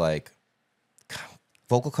time, it's like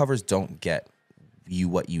vocal covers don't get you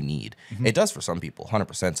what you need. It does for some people,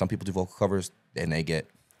 100%. Some people do vocal covers and they get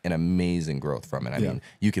an amazing growth from it. I mean,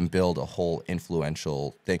 you can build a whole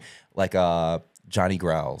influential thing. Like Johnny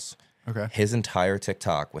Growls. Okay. His entire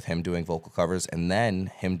TikTok with him doing vocal covers and then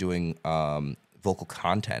him doing vocal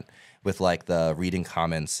content with like the reading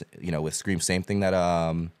comments, you know, with Scream. Same thing that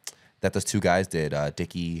that those two guys did,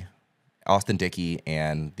 Austin Dickey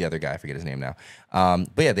and the other guy, I forget his name now.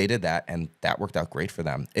 But yeah, they did that, and that worked out great for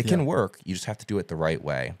them. It can work. You just have to do it the right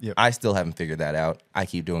way. Yep. I still haven't figured that out. I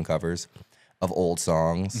keep doing covers of old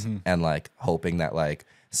songs and like hoping that like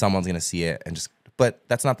someone's gonna see it and just. But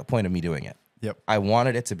that's not the point of me doing it. Yep. I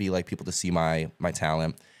wanted it to be like people to see my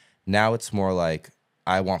talent. Now it's more like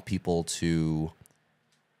I want people to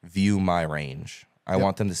view my range. I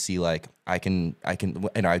want them to see like I can,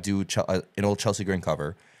 and I do an old Chelsea Grin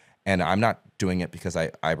cover. And I'm not doing it because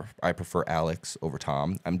I prefer Alex over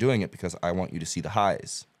Tom. I'm doing it because I want you to see the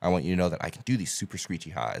highs. I want you to know that I can do these super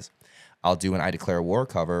screechy highs. I'll do an I Declare War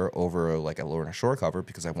cover over like a Lorna Shore cover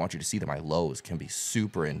because I want you to see that my lows can be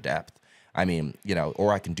super in depth. I mean, you know,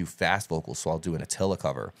 or I can do fast vocals, so I'll do an Attila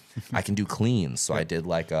cover. I can do cleans, so I did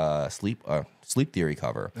like a Sleep Theory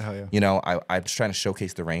cover. Hell yeah. You know, I'm just trying to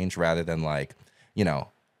showcase the range rather than like, you know,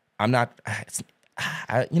 I'm not.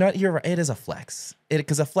 You know what? You're right. It is a flex.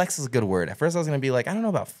 Because a flex is a good word. At first, I was gonna be like, I don't know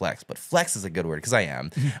about flex, but flex is a good word because I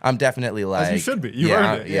am. I'm definitely like, as you should be. You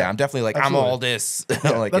earned it. Yeah, I'm definitely like, absolutely. I'm all this.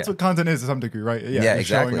 Like, that's what content is to some degree, right? Yeah,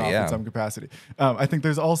 exactly. Showing off in some capacity. I think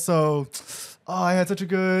there's also, I had such a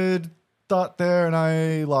good thought there and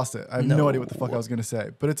I lost it. I have no idea what the fuck I was gonna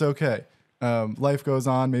say, but it's okay. Life goes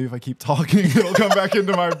on. Maybe if I keep talking, it'll come back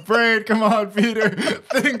into my brain. Come on, Peter.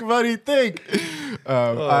 Think, buddy, think.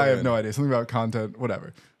 I have no idea. Something about content,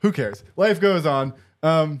 whatever. Who cares? Life goes on.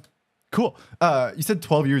 Cool. You said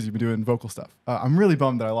 12 years you've been doing vocal stuff. I'm really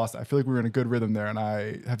bummed that I lost it. I feel like we were in a good rhythm there, and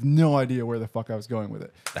I have no idea where the fuck I was going with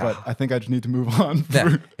it. But I think I just need to move on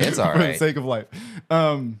it's all for right. the sake of life.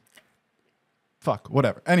 Fuck,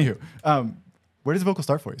 whatever. Anywho, where does vocal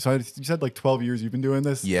start for you? So you said like 12 years you've been doing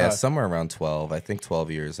this? Yeah, somewhere around 12. I think 12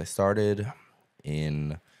 years. I started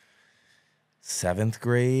in 7th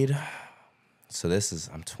grade. So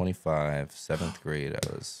I'm 25, 7th grade.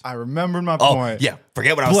 I remembered my point. Yeah,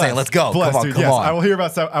 forget what I was saying. Let's go. Bless, come on, dude, come yes, on. I will hear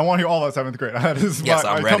about. I want to hear all about 7th grade. That is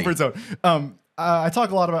my comfort zone. I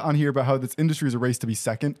talk a lot on here about how this industry is a race to be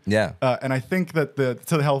second. Yeah. And I think that the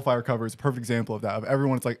To the Hellfire cover is a perfect example of that. Of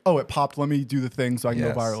everyone, it's like, oh, it popped. Let me do the thing so I can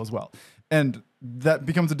go viral as well. And that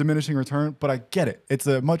becomes a diminishing return, but I get it. It's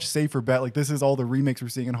a much safer bet. Like, this is all the remakes we're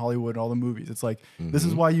seeing in Hollywood and all the movies. It's like, this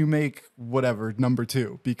is why you make whatever, number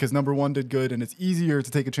 2, because number 1 did good, and it's easier to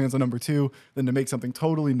take a chance on number 2 than to make something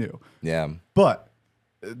totally new. Yeah. But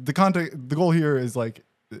the goal here is like,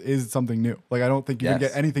 is something new. Like I don't think you're gonna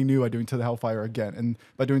get anything new by doing To the Hellfire again. And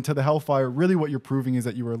by doing To the Hellfire, really what you're proving is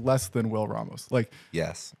that you were less than Will Ramos. Like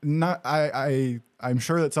not I'm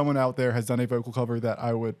sure that someone out there has done a vocal cover that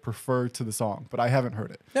I would prefer to the song, but I haven't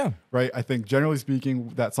heard it. Yeah. Right. I think generally speaking,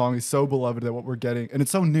 that song is so beloved that what we're getting, and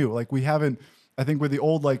it's so new. Like we haven't. I think with the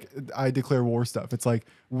old, like, I Declare War stuff, it's like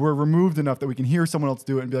we're removed enough that we can hear someone else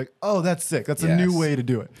do it and be like, oh, that's sick. That's a new way to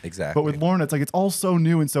do it. Exactly. But with Lorna, it's like, it's all so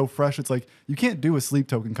new and so fresh. It's like, you can't do a Sleep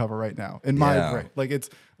Token cover right now, in my brain. Like,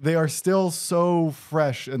 they are still so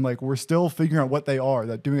fresh, and like, we're still figuring out what they are.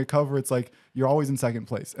 That doing a cover, it's like, you're always in second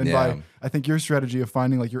place. And I think your strategy of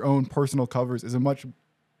finding like your own personal covers is a much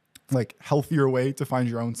like healthier way to find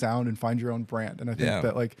your own sound and find your own brand. And I think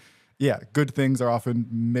that like, good things are often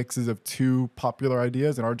mixes of two popular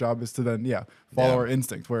ideas, and our job is to then, follow our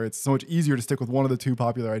instinct, where it's so much easier to stick with one of the two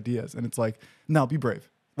popular ideas. And it's like, no, be brave.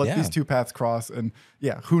 Let these two paths cross, and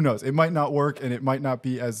who knows? It might not work, and it might not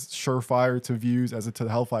be as surefire to views as a To the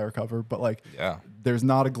Hellfire cover, but like, there's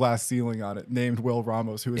not a glass ceiling on it named Will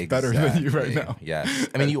Ramos, who is better than you right now. Yes.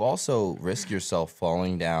 I mean, you also risk yourself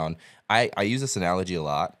falling down. I use this analogy a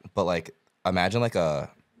lot, but like, imagine like a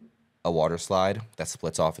water slide that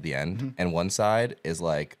splits off at the end, and one side is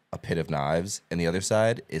like a pit of knives, and the other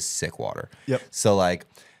side is sick water. So like,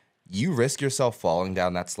 you risk yourself falling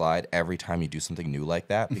down that slide every time you do something new like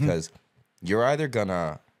that, because you're either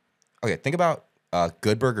gonna, think about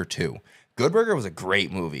Good Burger 2. Good Burger was a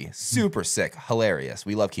great movie, super sick, hilarious.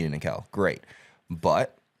 We love Keenan and Kel, great.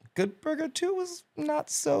 But Good Burger 2 was not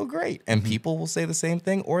so great, and people will say the same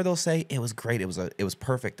thing, or they'll say it was great, it was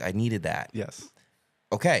perfect, I needed that.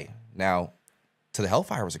 Okay, now, To the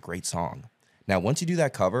Hellfire was a great song. Now, once you do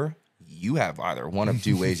that cover, you have either one of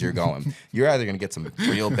two ways you're going. You're either going to get some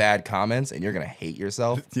real bad comments and you're going to hate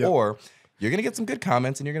yourself, or you're going to get some good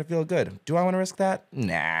comments and you're going to feel good. Do I want to risk that?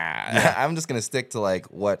 Nah. I'm just going to stick to like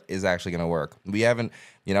what is actually going to work. We haven't,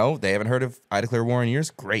 they haven't heard of I Declare War in years.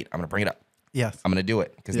 Great. I'm going to bring it up. I'm going to do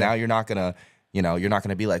it. Because now you're not going to, you're not going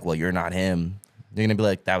to be like, well, you're not him. You're going to be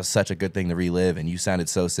like, that was such a good thing to relive, and you sounded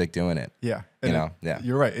so sick doing it. You're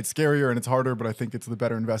right. It's scarier and it's harder, but I think it's the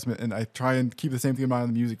better investment. And I try and keep the same thing in mind on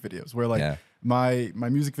the music videos, where like my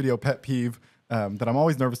music video pet peeve that I'm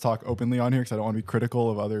always nervous to talk openly on here because I don't want to be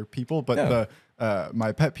critical of other people, but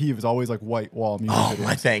my pet peeve is always like white wall music videos.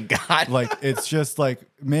 My thank God. Like, it's just like,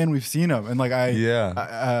 man, we've seen them. And like,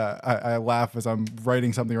 I laugh as I'm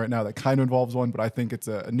writing something right now that kind of involves one, but I think it's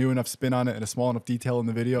a new enough spin on it and a small enough detail in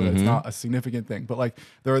the video that it's not a significant thing. But like,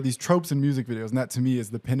 there are these tropes in music videos, and that to me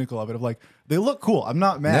is the pinnacle of it, of like, they look cool. I'm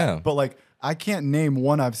not mad, but like, I can't name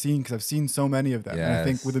one I've seen because I've seen so many of them. And I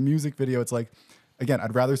think with a music video, it's like, again,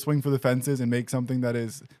 I'd rather swing for the fences and make something that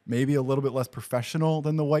is maybe a little bit less professional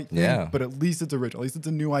than the white thing, but at least it's original. At least it's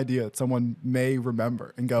a new idea that someone may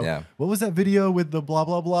remember and go, what was that video with the blah,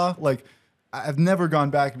 blah, blah? Like, I've never gone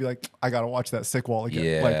back and be like, I got to watch that sick wall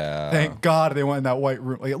again. Like, thank God they went in that white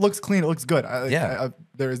room. Like, it looks clean. It looks good.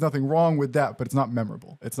 There is nothing wrong with that, but it's not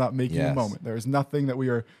memorable. It's not making a moment. There is nothing that we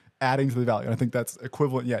are adding to the value. And I think that's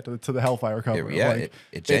equivalent to the Hellfire cover. Like,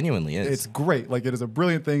 it genuinely is. It's great. Like, it is a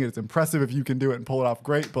brilliant thing. It's impressive if you can do it and pull it off,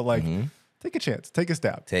 great. But like, take a chance, take a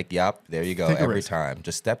stab. There you go. Every time.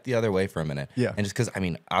 Just step the other way for a minute. And just because,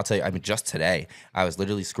 I'll tell you, just today, I was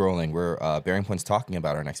literally scrolling. We're Bearing Point's talking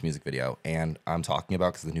about our next music video. And I'm talking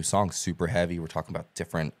about, because the new song's super heavy, we're talking about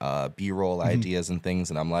different B-roll ideas and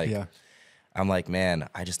things. And I'm like, man,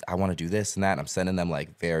 I want to do this and that. And I'm sending them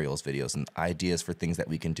like varials videos and ideas for things that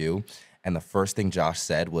we can do. And the first thing Josh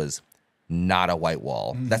said was, not a white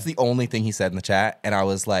wall. That's the only thing he said in the chat. And I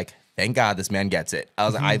was like, thank God this man gets it. I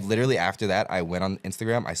was I literally, after that, I went on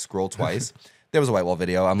Instagram, I scrolled twice. There was a white wall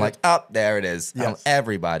video. I'm like, oh, there it is.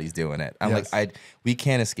 Everybody's doing it. I'm like, we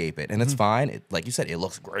can't escape it. And it's fine. Like you said, it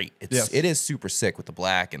looks great. It is super sick with the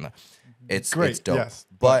black and it's great. It's dope.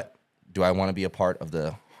 But do I want to be a part of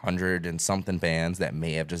the 100 and something bands that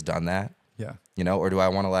may have just done that? Or do I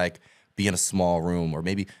want to like be in a small room, or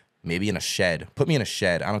maybe in a shed? Put me in a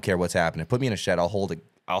shed. I don't care what's happening. Put me in a shed. I'll hold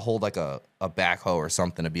like a backhoe or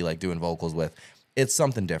something to be like doing vocals with. It's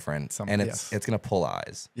something different, and it's gonna pull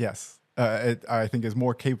eyes. I think is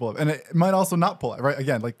more capable of, and it might also not pull it, right?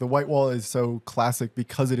 Again, like the white wall is so classic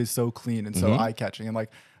because it is so clean and so eye catching, and like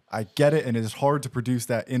I get it, and it is hard to produce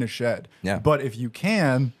that in a shed. But if you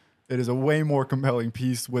can, it is a way more compelling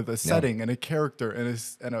piece with a setting and a character and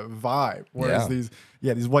a vibe. Whereas these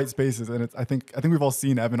white spaces, and I think we've all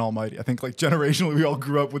seen Evan Almighty. I think like generationally we all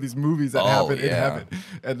grew up with these movies that happen in heaven,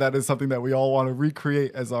 and that is something that we all want to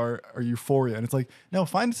recreate as our euphoria. And it's like, no,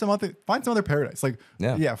 find some other paradise. Like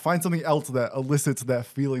find something else that elicits that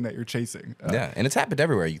feeling that you're chasing. And it's happened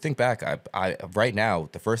everywhere. You think back, I right now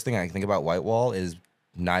the first thing I think about white wall is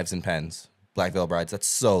Knives and Pens, Black Veil Brides. That's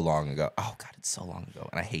so long ago. Oh God, it's so long ago,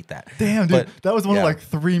 and I hate that. Damn, dude, But, that was one yeah. of like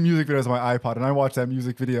 3 music videos on my iPod, and I watched that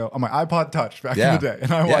music video on my iPod Touch back in the day,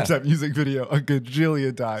 and I watched that music video a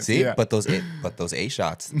gajillion times. See, yeah. but those A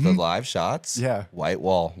shots, the live shots, white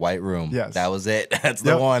wall, white room. Yes. That was it. That's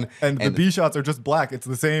the one. And the B shots are just black. It's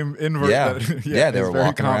the same invert. Yeah, that, they were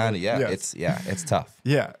walking common. around. Yeah, it's tough.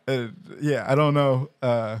 Yeah, I don't know.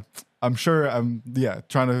 I'm sure I'm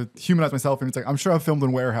trying to humanize myself, and it's like I'm sure I've filmed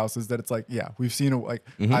in warehouses that it's like we've seen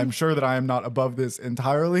I'm sure that I am not above this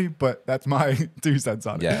entirely, but that's my 2 cents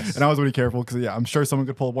on it. Yes. And I was really careful because I'm sure someone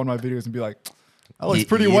could pull up one of my videos and be like, that looks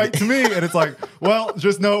pretty white to me, and it's like, well,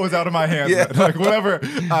 just know it was out of my hands. Like whatever.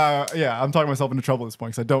 I'm talking myself into trouble at this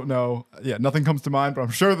point because I don't know. Nothing comes to mind, but I'm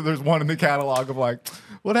sure that there's one in the catalog of like,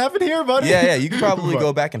 what happened here, buddy? Yeah. You could probably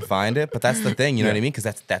go back and find it, but that's the thing, you know what I mean?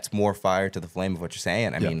 Because that's more fire to the flame of what you're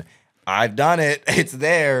saying. I mean, I've done it. It's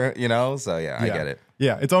there, you know? So, I get it.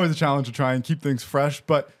 Yeah, it's always a challenge to try and keep things fresh,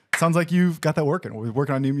 but it sounds like you've got that working. We're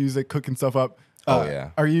working on new music, cooking stuff up.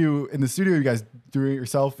 Are you in the studio? Are you guys doing it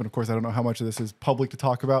yourself? And of course, I don't know how much of this is public to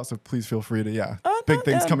talk about, so please feel free to, big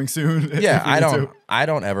things coming soon. Yeah, I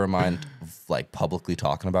don't ever mind like publicly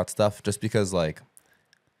talking about stuff just because like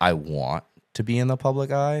I want to be in the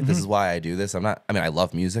public eye. This is why I do this. I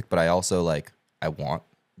love music, but I also like, I want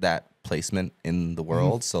that placement in the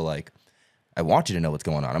world. So like, I want you to know what's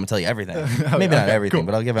going on. I'm gonna tell you everything. Maybe not everything,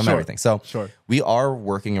 but I'll give them everything. So we are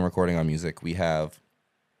working and recording on music. We have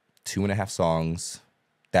 2.5 songs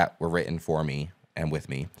that were written for me and with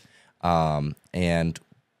me. And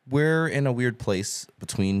we're in a weird place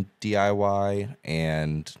between DIY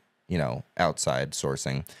and, outside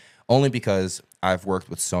sourcing, only because I've worked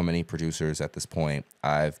with so many producers at this point.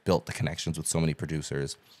 I've built the connections with so many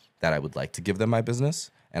producers that I would like to give them my business.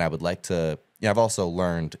 And I would like to, I've also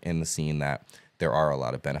learned in the scene that there are a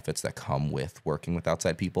lot of benefits that come with working with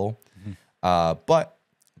outside people. But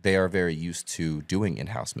they are very used to doing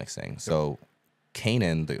in-house mixing. So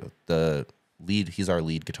Kanan, the lead, he's our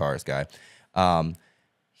lead guitarist guy.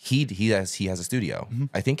 He has a studio.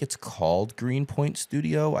 I think it's called Greenpoint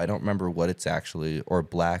Studio. I don't remember what it's actually, or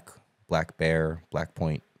Black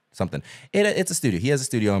Point, something. It's a studio. He has a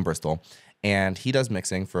studio in Bristol. And he does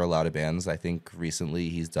mixing for a lot of bands. I think recently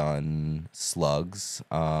he's done Slugs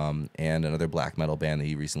and another black metal band that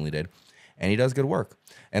he recently did. And he does good work.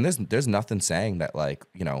 And there's nothing saying that, like,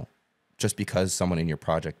 just because someone in your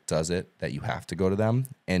project does it, that you have to go to them.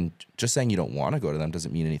 And just saying you don't want to go to them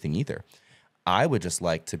doesn't mean anything either. I would just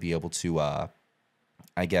like to be able to,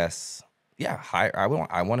 I guess, hire.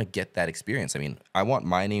 I want to get that experience. I mean, I want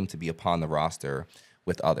my name to be upon the roster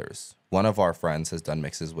with others. One of our friends has done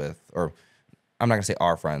mixes with, or I'm not gonna say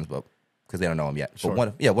our friends, but because they don't know him yet. Sure.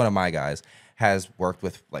 But one of my guys has worked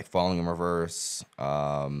with like Falling in Reverse.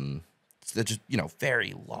 They're just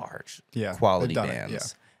very large quality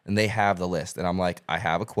bands, and they have the list. And I'm like, I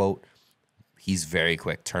have a quote. He's very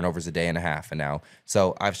quick. Turnover's a day and a half, and now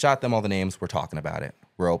so I've shot them all the names. We're talking about it.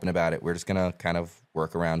 We're open about it. We're just gonna kind of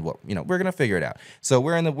work around what we're gonna figure it out. So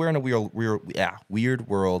we're in a weird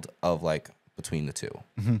world of like between the two.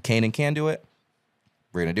 Kanan can do it.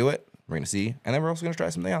 We're gonna do it. We're gonna see, and then we're also gonna try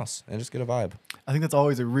something else and just get a vibe. I think that's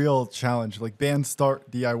always a real challenge. Like bands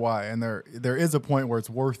start DIY, and there is a point where it's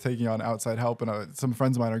worth taking on outside help. And some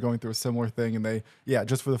friends of mine are going through a similar thing, and they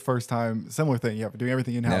just for the first time, similar thing. Doing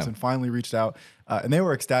everything in house, and finally reached out, and they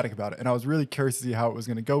were ecstatic about it. And I was really curious to see how it was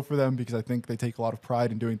gonna go for them because I think they take a lot of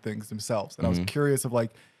pride in doing things themselves. And I was curious of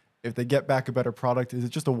like, if they get back a better product, is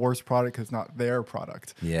it just a worse product because it's not their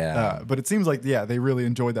product? But it seems like, they really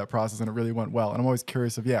enjoyed that process and it really went well. And I'm always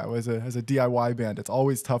curious of, as a DIY band, it's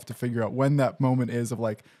always tough to figure out when that moment is of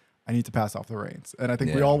like, I need to pass off the reins. And I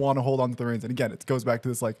think we all want to hold on to the reins. And again, it goes back to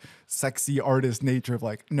this like sexy artist nature of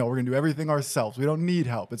like, no, we're going to do everything ourselves. We don't need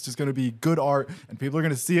help. It's just going to be good art and people are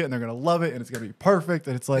going to see it and they're going to love it and it's going to be perfect.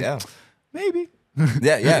 And it's like, maybe.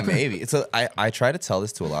 Maybe. So I try to tell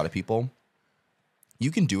this to a lot of people. You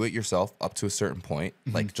can do it yourself up to a certain point,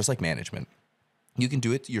 like just like management. You can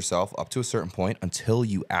do it yourself up to a certain point until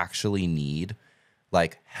you actually need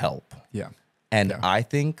like help. And I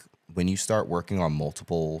think when you start working on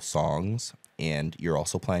multiple songs and you're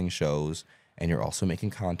also playing shows and you're also making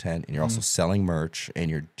content and you're also selling merch and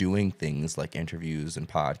you're doing things like interviews and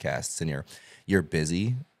podcasts and you're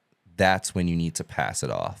busy, that's when you need to pass it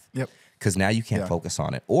off. Because now you can't focus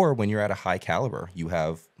on it. Or when you're at a high caliber, you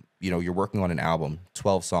have you're working on an album,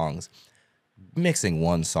 12 songs. Mixing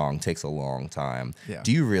one song takes a long time.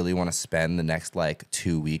 Do you really want to spend the next like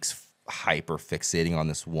 2 weeks hyper fixating on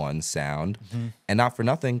this one sound? And not for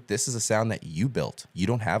nothing, this is a sound that you built. You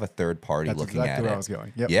don't have a third party looking at it. That's exactly where I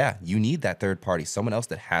was going. You need that third party, someone else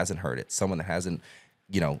that hasn't heard it, someone that hasn't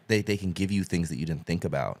you know, they can give you things that you didn't think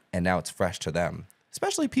about, and now it's fresh to them.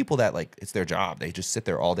 Especially people that, like, it's their job. They just sit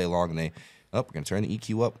there all day long and they, we're going to turn the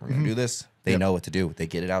EQ up. We're going to do this. They know what to do. They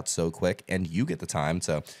get it out so quick, and you get the time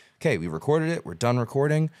to, okay, we recorded it. We're done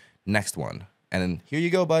recording. Next one. And then here you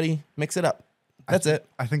go, buddy. Mix it up. That's it.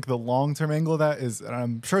 I think the long-term angle of that is, and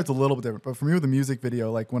I'm sure it's a little bit different, but for me with the music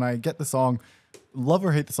video, like when I get the song, love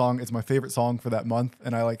or hate the song, it's my favorite song for that month.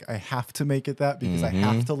 And I have to make it that because I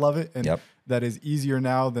have to love it. And that is easier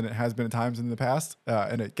now than it has been at times in the past.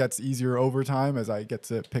 And it gets easier over time as I get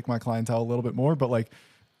to pick my clientele a little bit more. But like,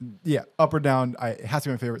 yeah, up or down, it has to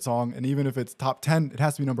be my favorite song. And even if it's top 10, it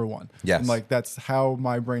has to be number 1. Yes. And like, that's how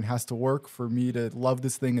my brain has to work for me to love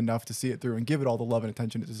this thing enough to see it through and give it all the love and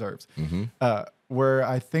attention it deserves. Where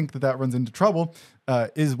I think that runs into trouble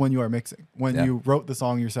is when you are mixing. When you wrote the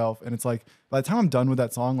song yourself, and it's like, by the time I'm done with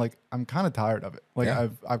that song, like, I'm kind of tired of it. Like,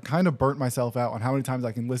 I've kind of burnt myself out on how many times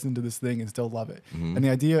I can listen to this thing and still love it. And the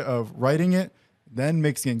idea of writing it, then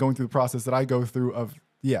mixing it, going through the process that I go through of,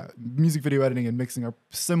 music video editing and mixing are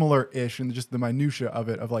similar-ish, and just the minutia of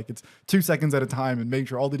it, of like, it's 2 seconds at a time and make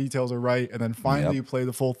sure all the details are right, and then finally you play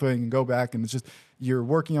the full thing and go back, and it's just, you're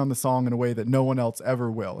working on the song in a way that no one else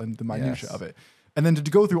ever will, and the minutia of it. And then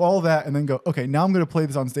to go through all that and then go, okay, now I'm going to play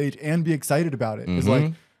this on stage and be excited about it. It's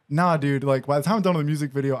like, nah, dude, like, by the time I'm done with the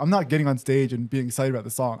music video, I'm not getting on stage and being excited about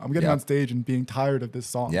the song. I'm getting on stage and being tired of this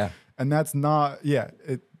song. And that's not,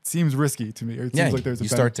 it seems risky to me. Or it seems like there's a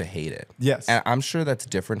start to hate it. Yes. And I'm sure that's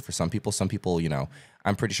different for some people. Some people, you know,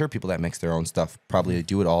 I'm pretty sure people that mix their own stuff probably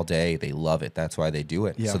do it all day. They love it. That's why they do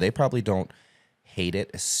it. So they probably don't hate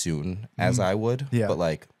it as soon as I would. But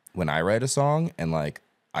like, when I write a song and like,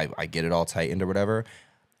 I get it all tightened or whatever,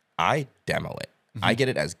 I demo it. I get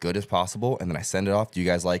it as good as possible, and then I send it off. Do you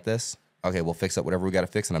guys like this? Okay, we'll fix up whatever we got to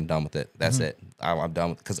fix, and I'm done with it. That's it. I'm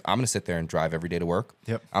done with it, because I'm going to sit there and drive every day to work.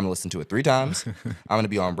 I'm going to listen to it 3 times. I'm going to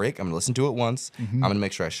be on break. I'm going to listen to it once. I'm going to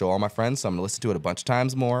make sure I show all my friends, so I'm going to listen to it a bunch of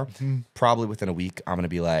times more. Probably within a week, I'm going to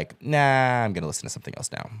be like, nah, I'm going to listen to something else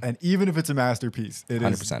now. And even if it's a masterpiece, it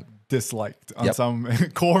 100%. Is disliked on some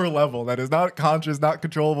core level that is not conscious, not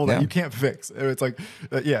controllable, that you can't fix. It's like,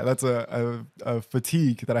 that's a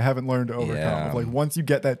fatigue that I haven't learned to overcome. Like, once you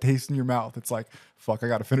get that taste in your mouth, it's like, fuck, I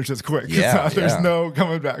got to finish this quick. There's no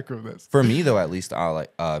coming back from this. For me, though, at least, I'll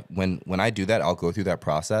like when I do that, I'll go through that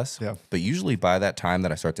process. But usually by that time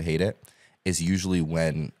that I start to hate it is usually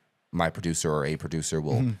when my producer or a producer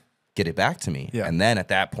will get it back to me. And then at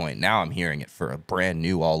that point, now I'm hearing it for a brand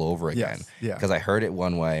new all over again. Because I heard it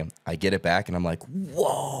one way, I get it back, and I'm like,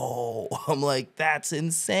 whoa. I'm like, that's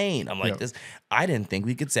insane. I'm like, this, I didn't think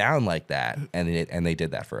we could sound like that. And they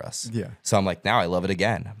did that for us. So I'm like, now I love it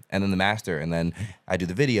again. And then the master, and then I do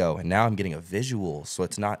the video, and now I'm getting a visual. So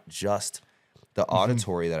it's not just the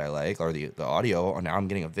auditory that I like, or the audio, or now I'm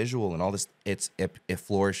getting a visual and all this. It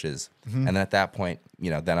flourishes. And then at that point, you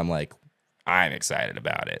know, then I'm like, I'm excited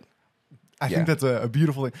about it. I think that's a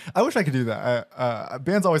beautiful thing. I wish I could do that.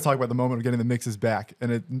 Bands always talk about the moment of getting the mixes back,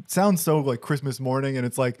 and it sounds so like Christmas morning, and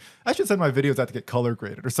it's like, I should send my videos out to get color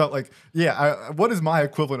graded or something. Like, what is my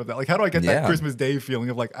equivalent of that? Like, how do I get that Christmas Day feeling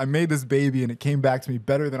of like, I made this baby and it came back to me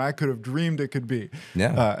better than I could have dreamed it could be.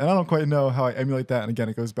 And I don't quite know how I emulate that. And again,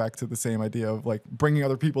 it goes back to the same idea of like bringing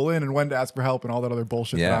other people in and when to ask for help and all that other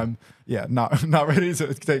bullshit that I'm not ready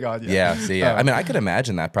to take on yet. I mean, I could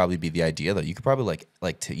imagine that probably be the idea though. You could probably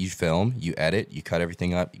you film, you edit, you cut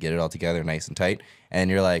everything up, you get it all together nice and tight, and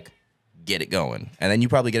you're like, get it going. And then you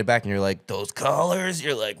probably get it back and you're like, those colors,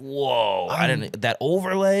 you're like, whoa, that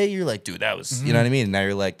overlay, you're like, dude, that was, you know what I mean? And now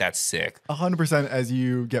you're like, that's sick. 100%. As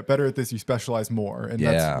you get better at this, you specialize more. And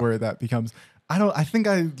that's where that becomes, I think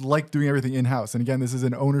I like doing everything in-house. And again, this is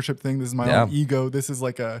an ownership thing. This is my own ego. This is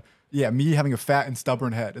like me having a fat and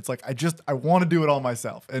stubborn head. It's like, I want to do it all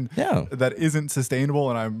myself. And that isn't sustainable.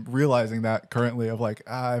 And I'm realizing that currently of like,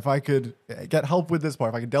 if I could get help with this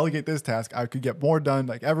part, if I could delegate this task, I could get more done.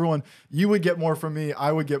 Like everyone, you would get more from me.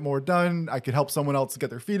 I would get more done. I could help someone else get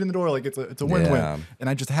their feet in the door. Like it's a win-win. And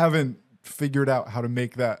I just haven't figured out how to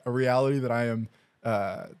make that a reality that I am,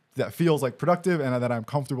 that feels like productive and that I'm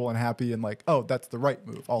comfortable and happy and like, oh, that's the right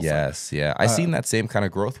move also. I seen that same kind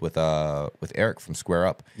of growth with Eric from Square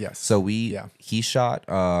Up. So he shot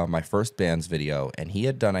my first band's video, and he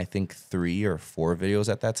had done I think 3 or 4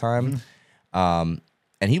 videos at that time. And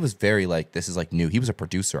he was very like, this is like new. He was a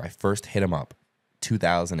producer. I first hit him up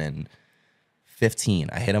 2015.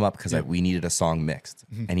 I hit him up because we needed a song mixed,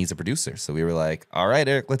 and he's a producer. So we were like, all right,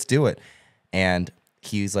 Eric, let's do it. And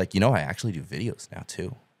he's like, I actually do videos now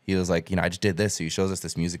too. He was like, I just did this. So he shows us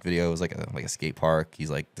this music video. It was like a skate park. He's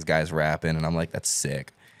like, this guy's rapping. And I'm like, that's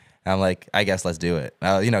sick. And I'm like, I guess let's do it.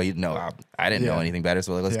 I didn't know anything better.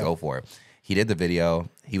 So like, let's go for it. He did the video.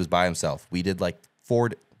 He was by himself. We did like 3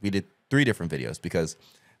 different videos because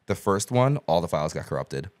the first one, all the files got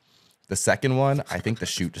corrupted. The second one, I think the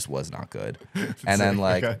shoot just was not good. And then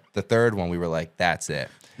like the third one, we were like, that's it.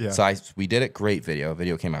 Yeah. So we did it, great video.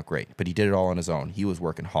 Video came out great, but he did it all on his own. He was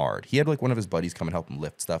working hard. He had like one of his buddies come and help him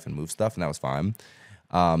lift stuff and move stuff, and that was fine.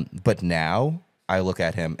 But now I look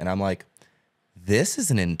at him and I'm like, this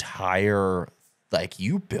is an entire, like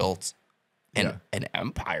you built an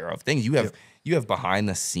empire of things. You have behind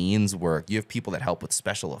the scenes work. You have people that help with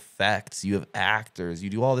special effects. You have actors. You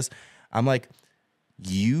do all this. I'm like,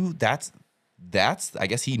 that's I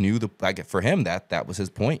guess he knew for him that was his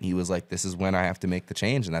point. He was like, this is when I have to make the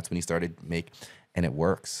change, and that's when he started and it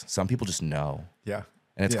works. Some people just know. Yeah.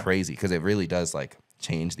 And it's crazy because it really does like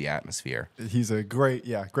change the atmosphere. He's a great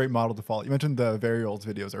model to follow. You mentioned the Very Olds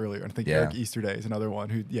videos earlier, and I think Eric Easterday is another one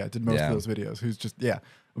who did most of those videos, who's just a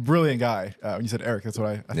brilliant guy. When you said Eric, that's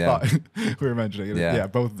what I thought we were mentioning. Yeah,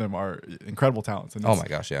 both of them are incredible talents. And oh my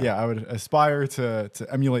gosh, yeah. I would aspire to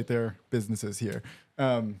emulate their businesses here.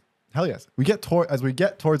 Hell yes. As we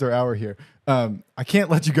get towards our hour here, I can't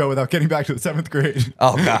let you go without getting back to the 7th grade.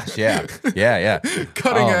 Oh gosh, yeah.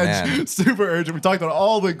 Cutting edge, man. Super urgent. We talked about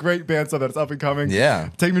all the great band stuff that's up and coming. Yeah.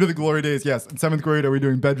 Take me to the glory days. Yes. In 7th grade, are we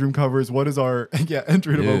doing bedroom covers? What is our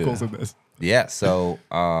entry to vocals in this? Yeah. So,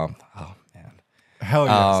 oh man. Hell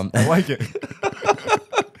yes. I like it.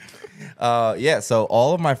 So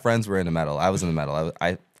all of my friends were into metal. I was into metal.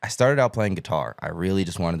 I started out playing guitar. I really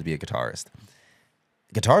just wanted to be a guitarist.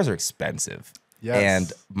 Guitars are expensive. Yes.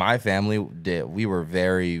 And my family we were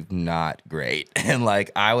very not great. And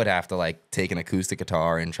like I would have to like take an acoustic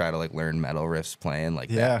guitar and try to like learn metal riffs playing like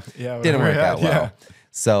that. Yeah. Didn't work out well. Yeah.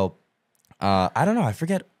 So I don't know. I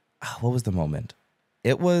forget what was the moment.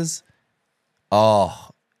 It was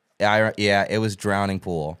it was Drowning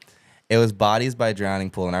Pool. It was Bodies by Drowning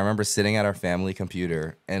Pool. And I remember sitting at our family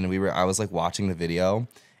computer and I was like watching the video.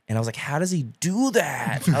 And I was like, how does he do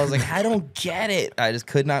that? I was like, I don't get it. I just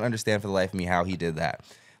could not understand for the life of me how he did that.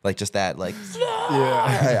 Like just that, like,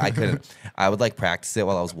 I couldn't. I would like practice it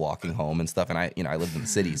while I was walking home and stuff. And I lived in the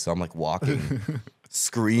city, so I'm like walking,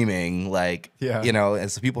 screaming, like,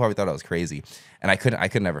 and so people probably thought I was crazy. And I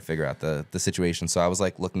could never figure out the situation. So I was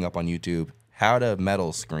like looking up on YouTube how to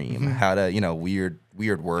metal scream, how to, weird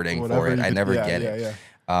wording for it. I never get it. Yeah.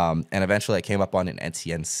 And eventually I came up on an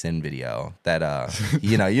Etienne Sin video that,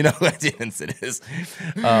 you know who Etienne Sin is.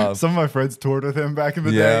 Some of my friends toured with him back in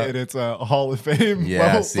the day, and it's a Hall of Fame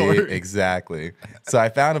level story. Exactly. So I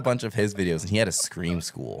found a bunch of his videos, and he had a scream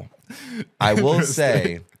school. I will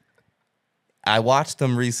say, I watched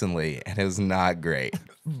them recently, and it was not great.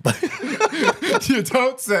 You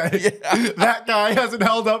don't say. That guy hasn't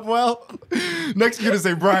held up well. Next you're gonna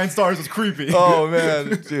say Brian Stars was creepy. Oh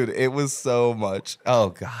man, dude, it was so much. Oh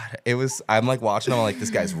god, I'm like watching him, I'm like,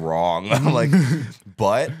 this guy's wrong. I'm like,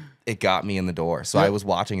 but it got me in the door. So I was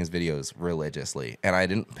watching his videos religiously, and I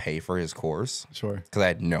didn't pay for his course, because I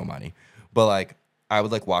had no money. But like, I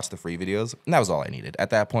would like watch the free videos, and that was all I needed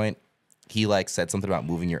at that point. He like said something about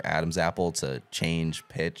moving your Adam's apple to change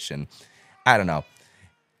pitch, and I don't know.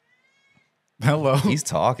 Hello. He's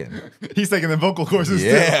talking. He's taking the vocal courses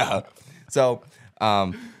too. So,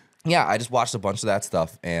 I just watched a bunch of that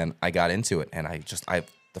stuff, and I got into it, and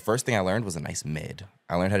the first thing I learned was a nice mid.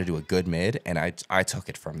 I learned how to do a good mid, and I took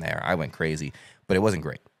it from there. I went crazy, but it wasn't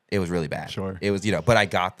great. It was really bad. Sure. It was, but I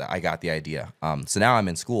got the idea. So now I'm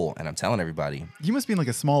in school and I'm telling everybody. You must be in like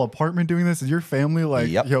a small apartment doing this. Is your family like,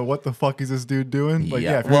 yo, what the fuck is this dude doing? Like,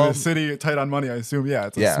 if you're in a city tight on money, I assume,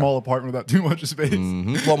 it's a small apartment without too much space.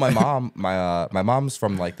 Mm-hmm. Well, my mom's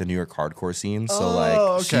from like the New York hardcore scene.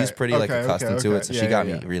 So she's pretty accustomed to it. So she got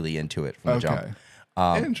me really into it from the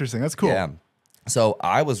jump. Interesting. That's cool. Yeah. So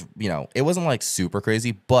I was, it wasn't like super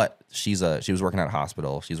crazy, but she was working at a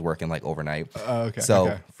hospital. She's working like overnight.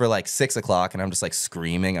 For like 6 o'clock, and I'm just like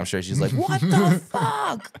screaming. I'm sure she's like, what the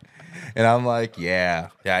fuck? And I'm like, yeah,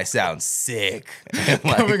 I sound sick. And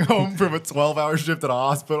like, coming home from a 12-hour shift at a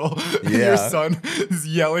hospital, and your son is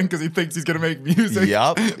yelling because he thinks he's going to make music.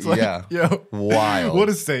 Yup. Like, yo, wild. What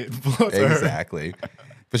a Satan. Exactly.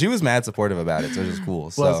 But she was mad supportive about it, so it was cool.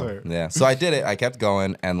 So I did it. I kept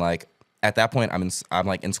going, and like, at that point, I'm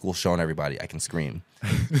like in school showing everybody I can scream.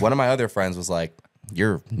 One of my other friends was like,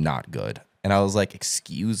 "You're not good," and I was like,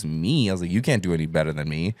 "Excuse me." I was like, "You can't do any better than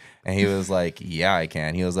me." And he was like, "Yeah, I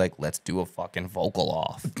can." He was like, "Let's do a fucking vocal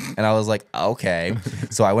off." And I was like, "Okay."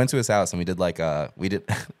 So I went to his house and we did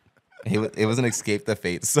it was an Escape the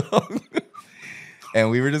Fate song,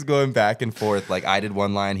 and we were just going back and forth. Like I did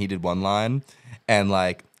one line, he did one line, and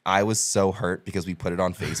like I was so hurt because we put it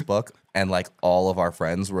on Facebook. And like all of our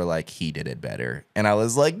friends were like, he did it better. And I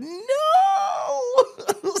was like, no.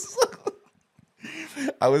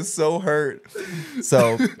 I was so hurt.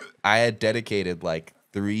 So I had dedicated like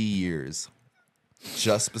 3 years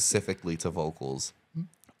just specifically to vocals.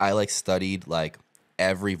 I like studied like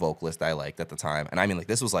every vocalist I liked at the time. And I mean, like,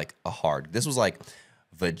 this was like this was like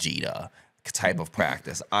Vegeta type of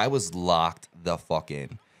practice. I was locked the fuck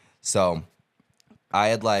in. So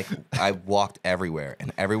I walked everywhere,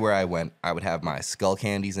 and everywhere I went, I would have my skull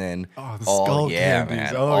candies in. Oh, the skull candies.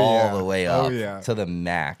 Man, oh, all the way up to the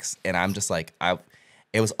max. And I'm just like,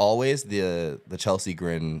 it was always the Chelsea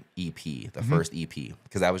Grin EP, the first EP,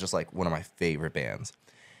 because that was just like one of my favorite bands.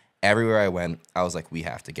 Everywhere I went, I was like, we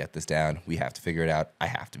have to get this down. We have to figure it out. I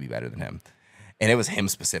have to be better than him. And it was him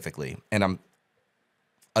specifically. And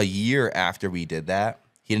a year after we did that,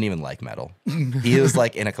 he didn't even like metal. He was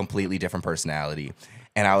like in a completely different personality.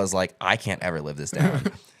 And I was like, I can't ever live this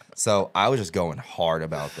down. So I was just going hard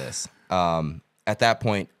about this. At that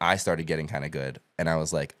point, I started getting kind of good. And I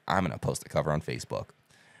was like, I'm going to post a cover on Facebook.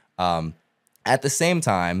 At the same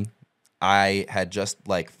time, I had just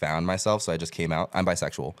like found myself. So I just came out. I'm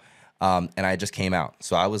bisexual. And I just came out.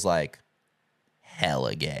 So I was like,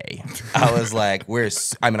 hella gay. I was like,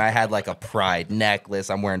 I had like a pride necklace.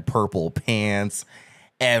 I'm wearing purple pants,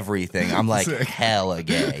 everything. I'm like, hella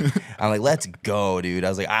gay. I'm like, let's go, dude. I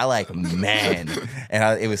was like, I like men.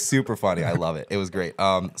 And it was super funny. I love it. It was great.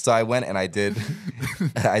 So I went and I did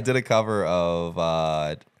a cover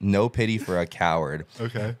of No Pity for a Coward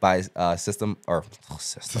by System.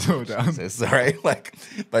 Sorry, like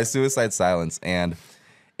by Suicide Silence. And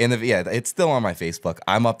it's still on my Facebook.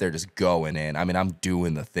 I'm up there just going in. I mean, I'm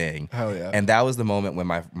doing the thing. Hell yeah. And that was the moment when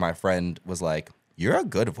my friend was like, you're a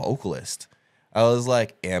good vocalist. I was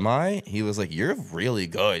like, am I? He was like, you're really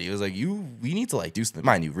good. He was like, we need to like do something.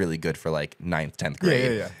 Mind you, really good for like 9th, 10th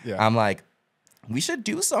grade. Yeah. I'm like, we should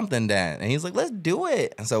do something then. And he's like, let's do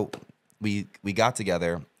it. And so we got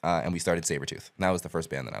together and we started Sabretooth. And that was the first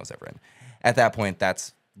band that I was ever in. At that point,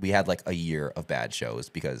 we had like a year of bad shows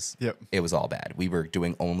because it was all bad. We were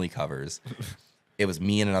doing only covers. It was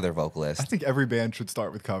me and another vocalist. I think every band should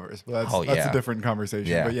start with covers, but that's a different conversation.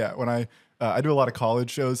 Yeah. But yeah, when I do a lot of college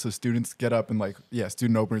shows, so students get up and like,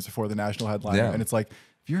 student openers before the national headliner, and it's like,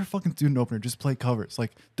 if you're a fucking student opener, just play covers.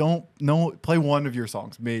 Like, play one of your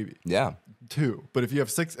songs, maybe. Yeah. 2. But if you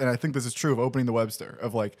have 6, and I think this is true of opening the Webster,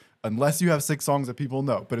 of like, unless you have 6 songs that people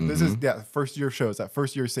know. But if this is first year shows, that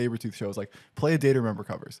first year Sabretooth shows, like, play a day to remember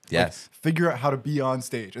covers. Yes. Like, figure out how to be on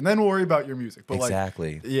stage, and then worry about your music. But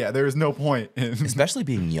exactly. Like, there is no point in especially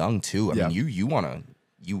being young too. I mean, you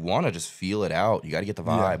wanna just feel it out. You got to get the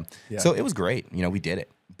vibe. Yeah. So it was great. You know, we did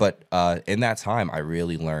it. But in that time, I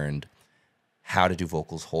really learned how to do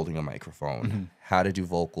vocals holding a microphone, how to do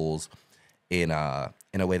vocals in a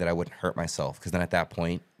way that I wouldn't hurt myself. Because then at that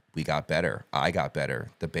point, we got better. I got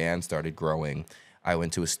better. The band started growing. I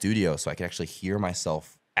went to a studio so I could actually hear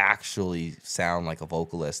myself actually sound like a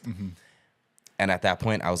vocalist. And at that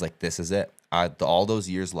point, I was like, this is it. All those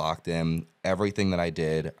years locked in, everything that I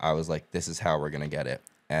did, I was like, this is how we're going to get it.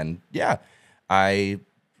 And yeah,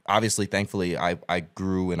 thankfully, I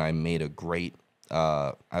grew and I made a great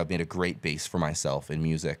base for myself in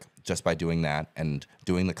music just by doing that and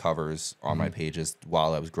doing the covers on my pages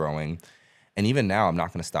while I was growing. And even now, I'm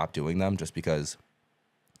not going to stop doing them just because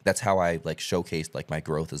that's how I like showcased like my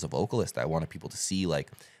growth as a vocalist. I wanted people to see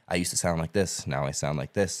like, I used to sound like this. Now I sound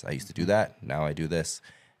like this. I used to do that. Now I do this.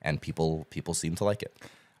 And people seem to like it.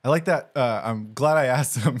 I like that. I'm glad I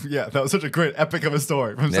asked him. Yeah, that was such a great epic of a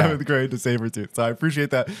story from 7th grade to Sabretooth. So I appreciate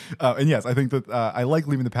that. And yes, I think that I like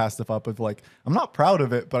leaving the past stuff up of like, I'm not proud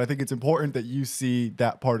of it, but I think it's important that you see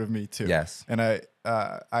that part of me too. Yes. And I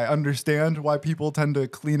understand why people tend to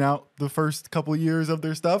clean out the first couple years of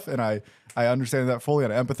their stuff. And I understand that fully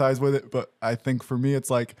and I empathize with it. But I think for me, it's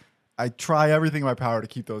like, I try everything in my power to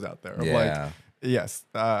keep those out there. Like, yes.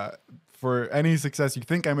 For any success you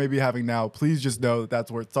think I may be having now, please just know that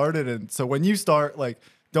that's where it started. And so when you start, like,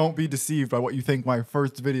 don't be deceived by what you think my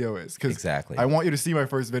first video is. Because I want you to see my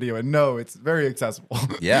first video and know it's very accessible.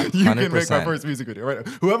 Yeah, you 100%. Can make my first music video. Right?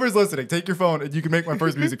 Whoever's listening, take your phone and you can make my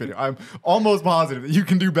first music video. I'm almost positive that you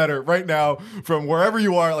can do better right now from wherever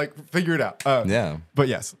you are. Like, figure it out. But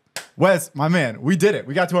yes. Wes, my man, we did it.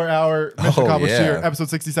 We got to our hour. Mission accomplished here, episode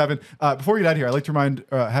 67. Before we get out of here, I'd like to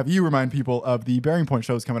have you remind people of the Bearing Point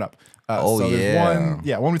shows coming up. There's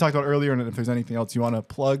one we talked about earlier, and if there's anything else you want to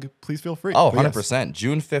plug, please feel free. 100%.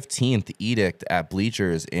 June 15th, Edict at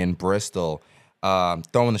Bleachers in Bristol.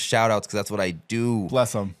 Throwing the shout outs because that's what I do.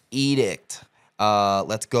 Bless them. Edict.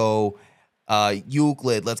 Let's go.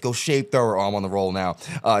 Euclid, let's go shape thrower. Oh, I'm on the roll now.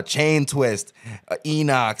 Chain twist,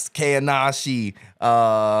 Enox, Kayanashi.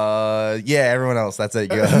 Yeah, everyone else. That's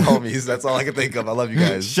it. You homies. That's all I can think of. I love you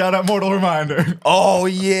guys. Shout out Mortal Reminder. Oh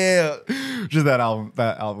yeah. Just that album.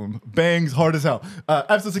 That album bangs hard as hell.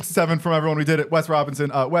 Episode 67 from everyone. We did it. Wes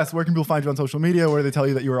Robinson. Wes, where can people find you on social media? Where do they tell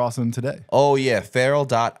you that you were awesome today? Oh yeah, feral.io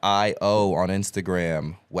on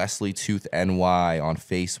Instagram. Wesley Tooth NY on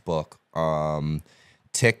Facebook.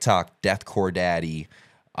 TikTok, Deathcore Daddy.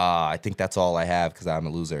 I think that's all I have because I'm a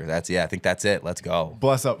loser. I think that's it. Let's go.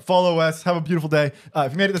 Bless up. Follow Wes. Have a beautiful day.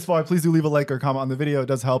 If you made it this far, please do leave a like or comment on the video. It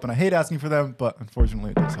does help, and I hate asking for them, but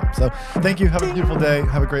unfortunately it does help. So thank you. Have a beautiful day.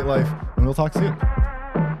 Have a great life, and we'll talk soon.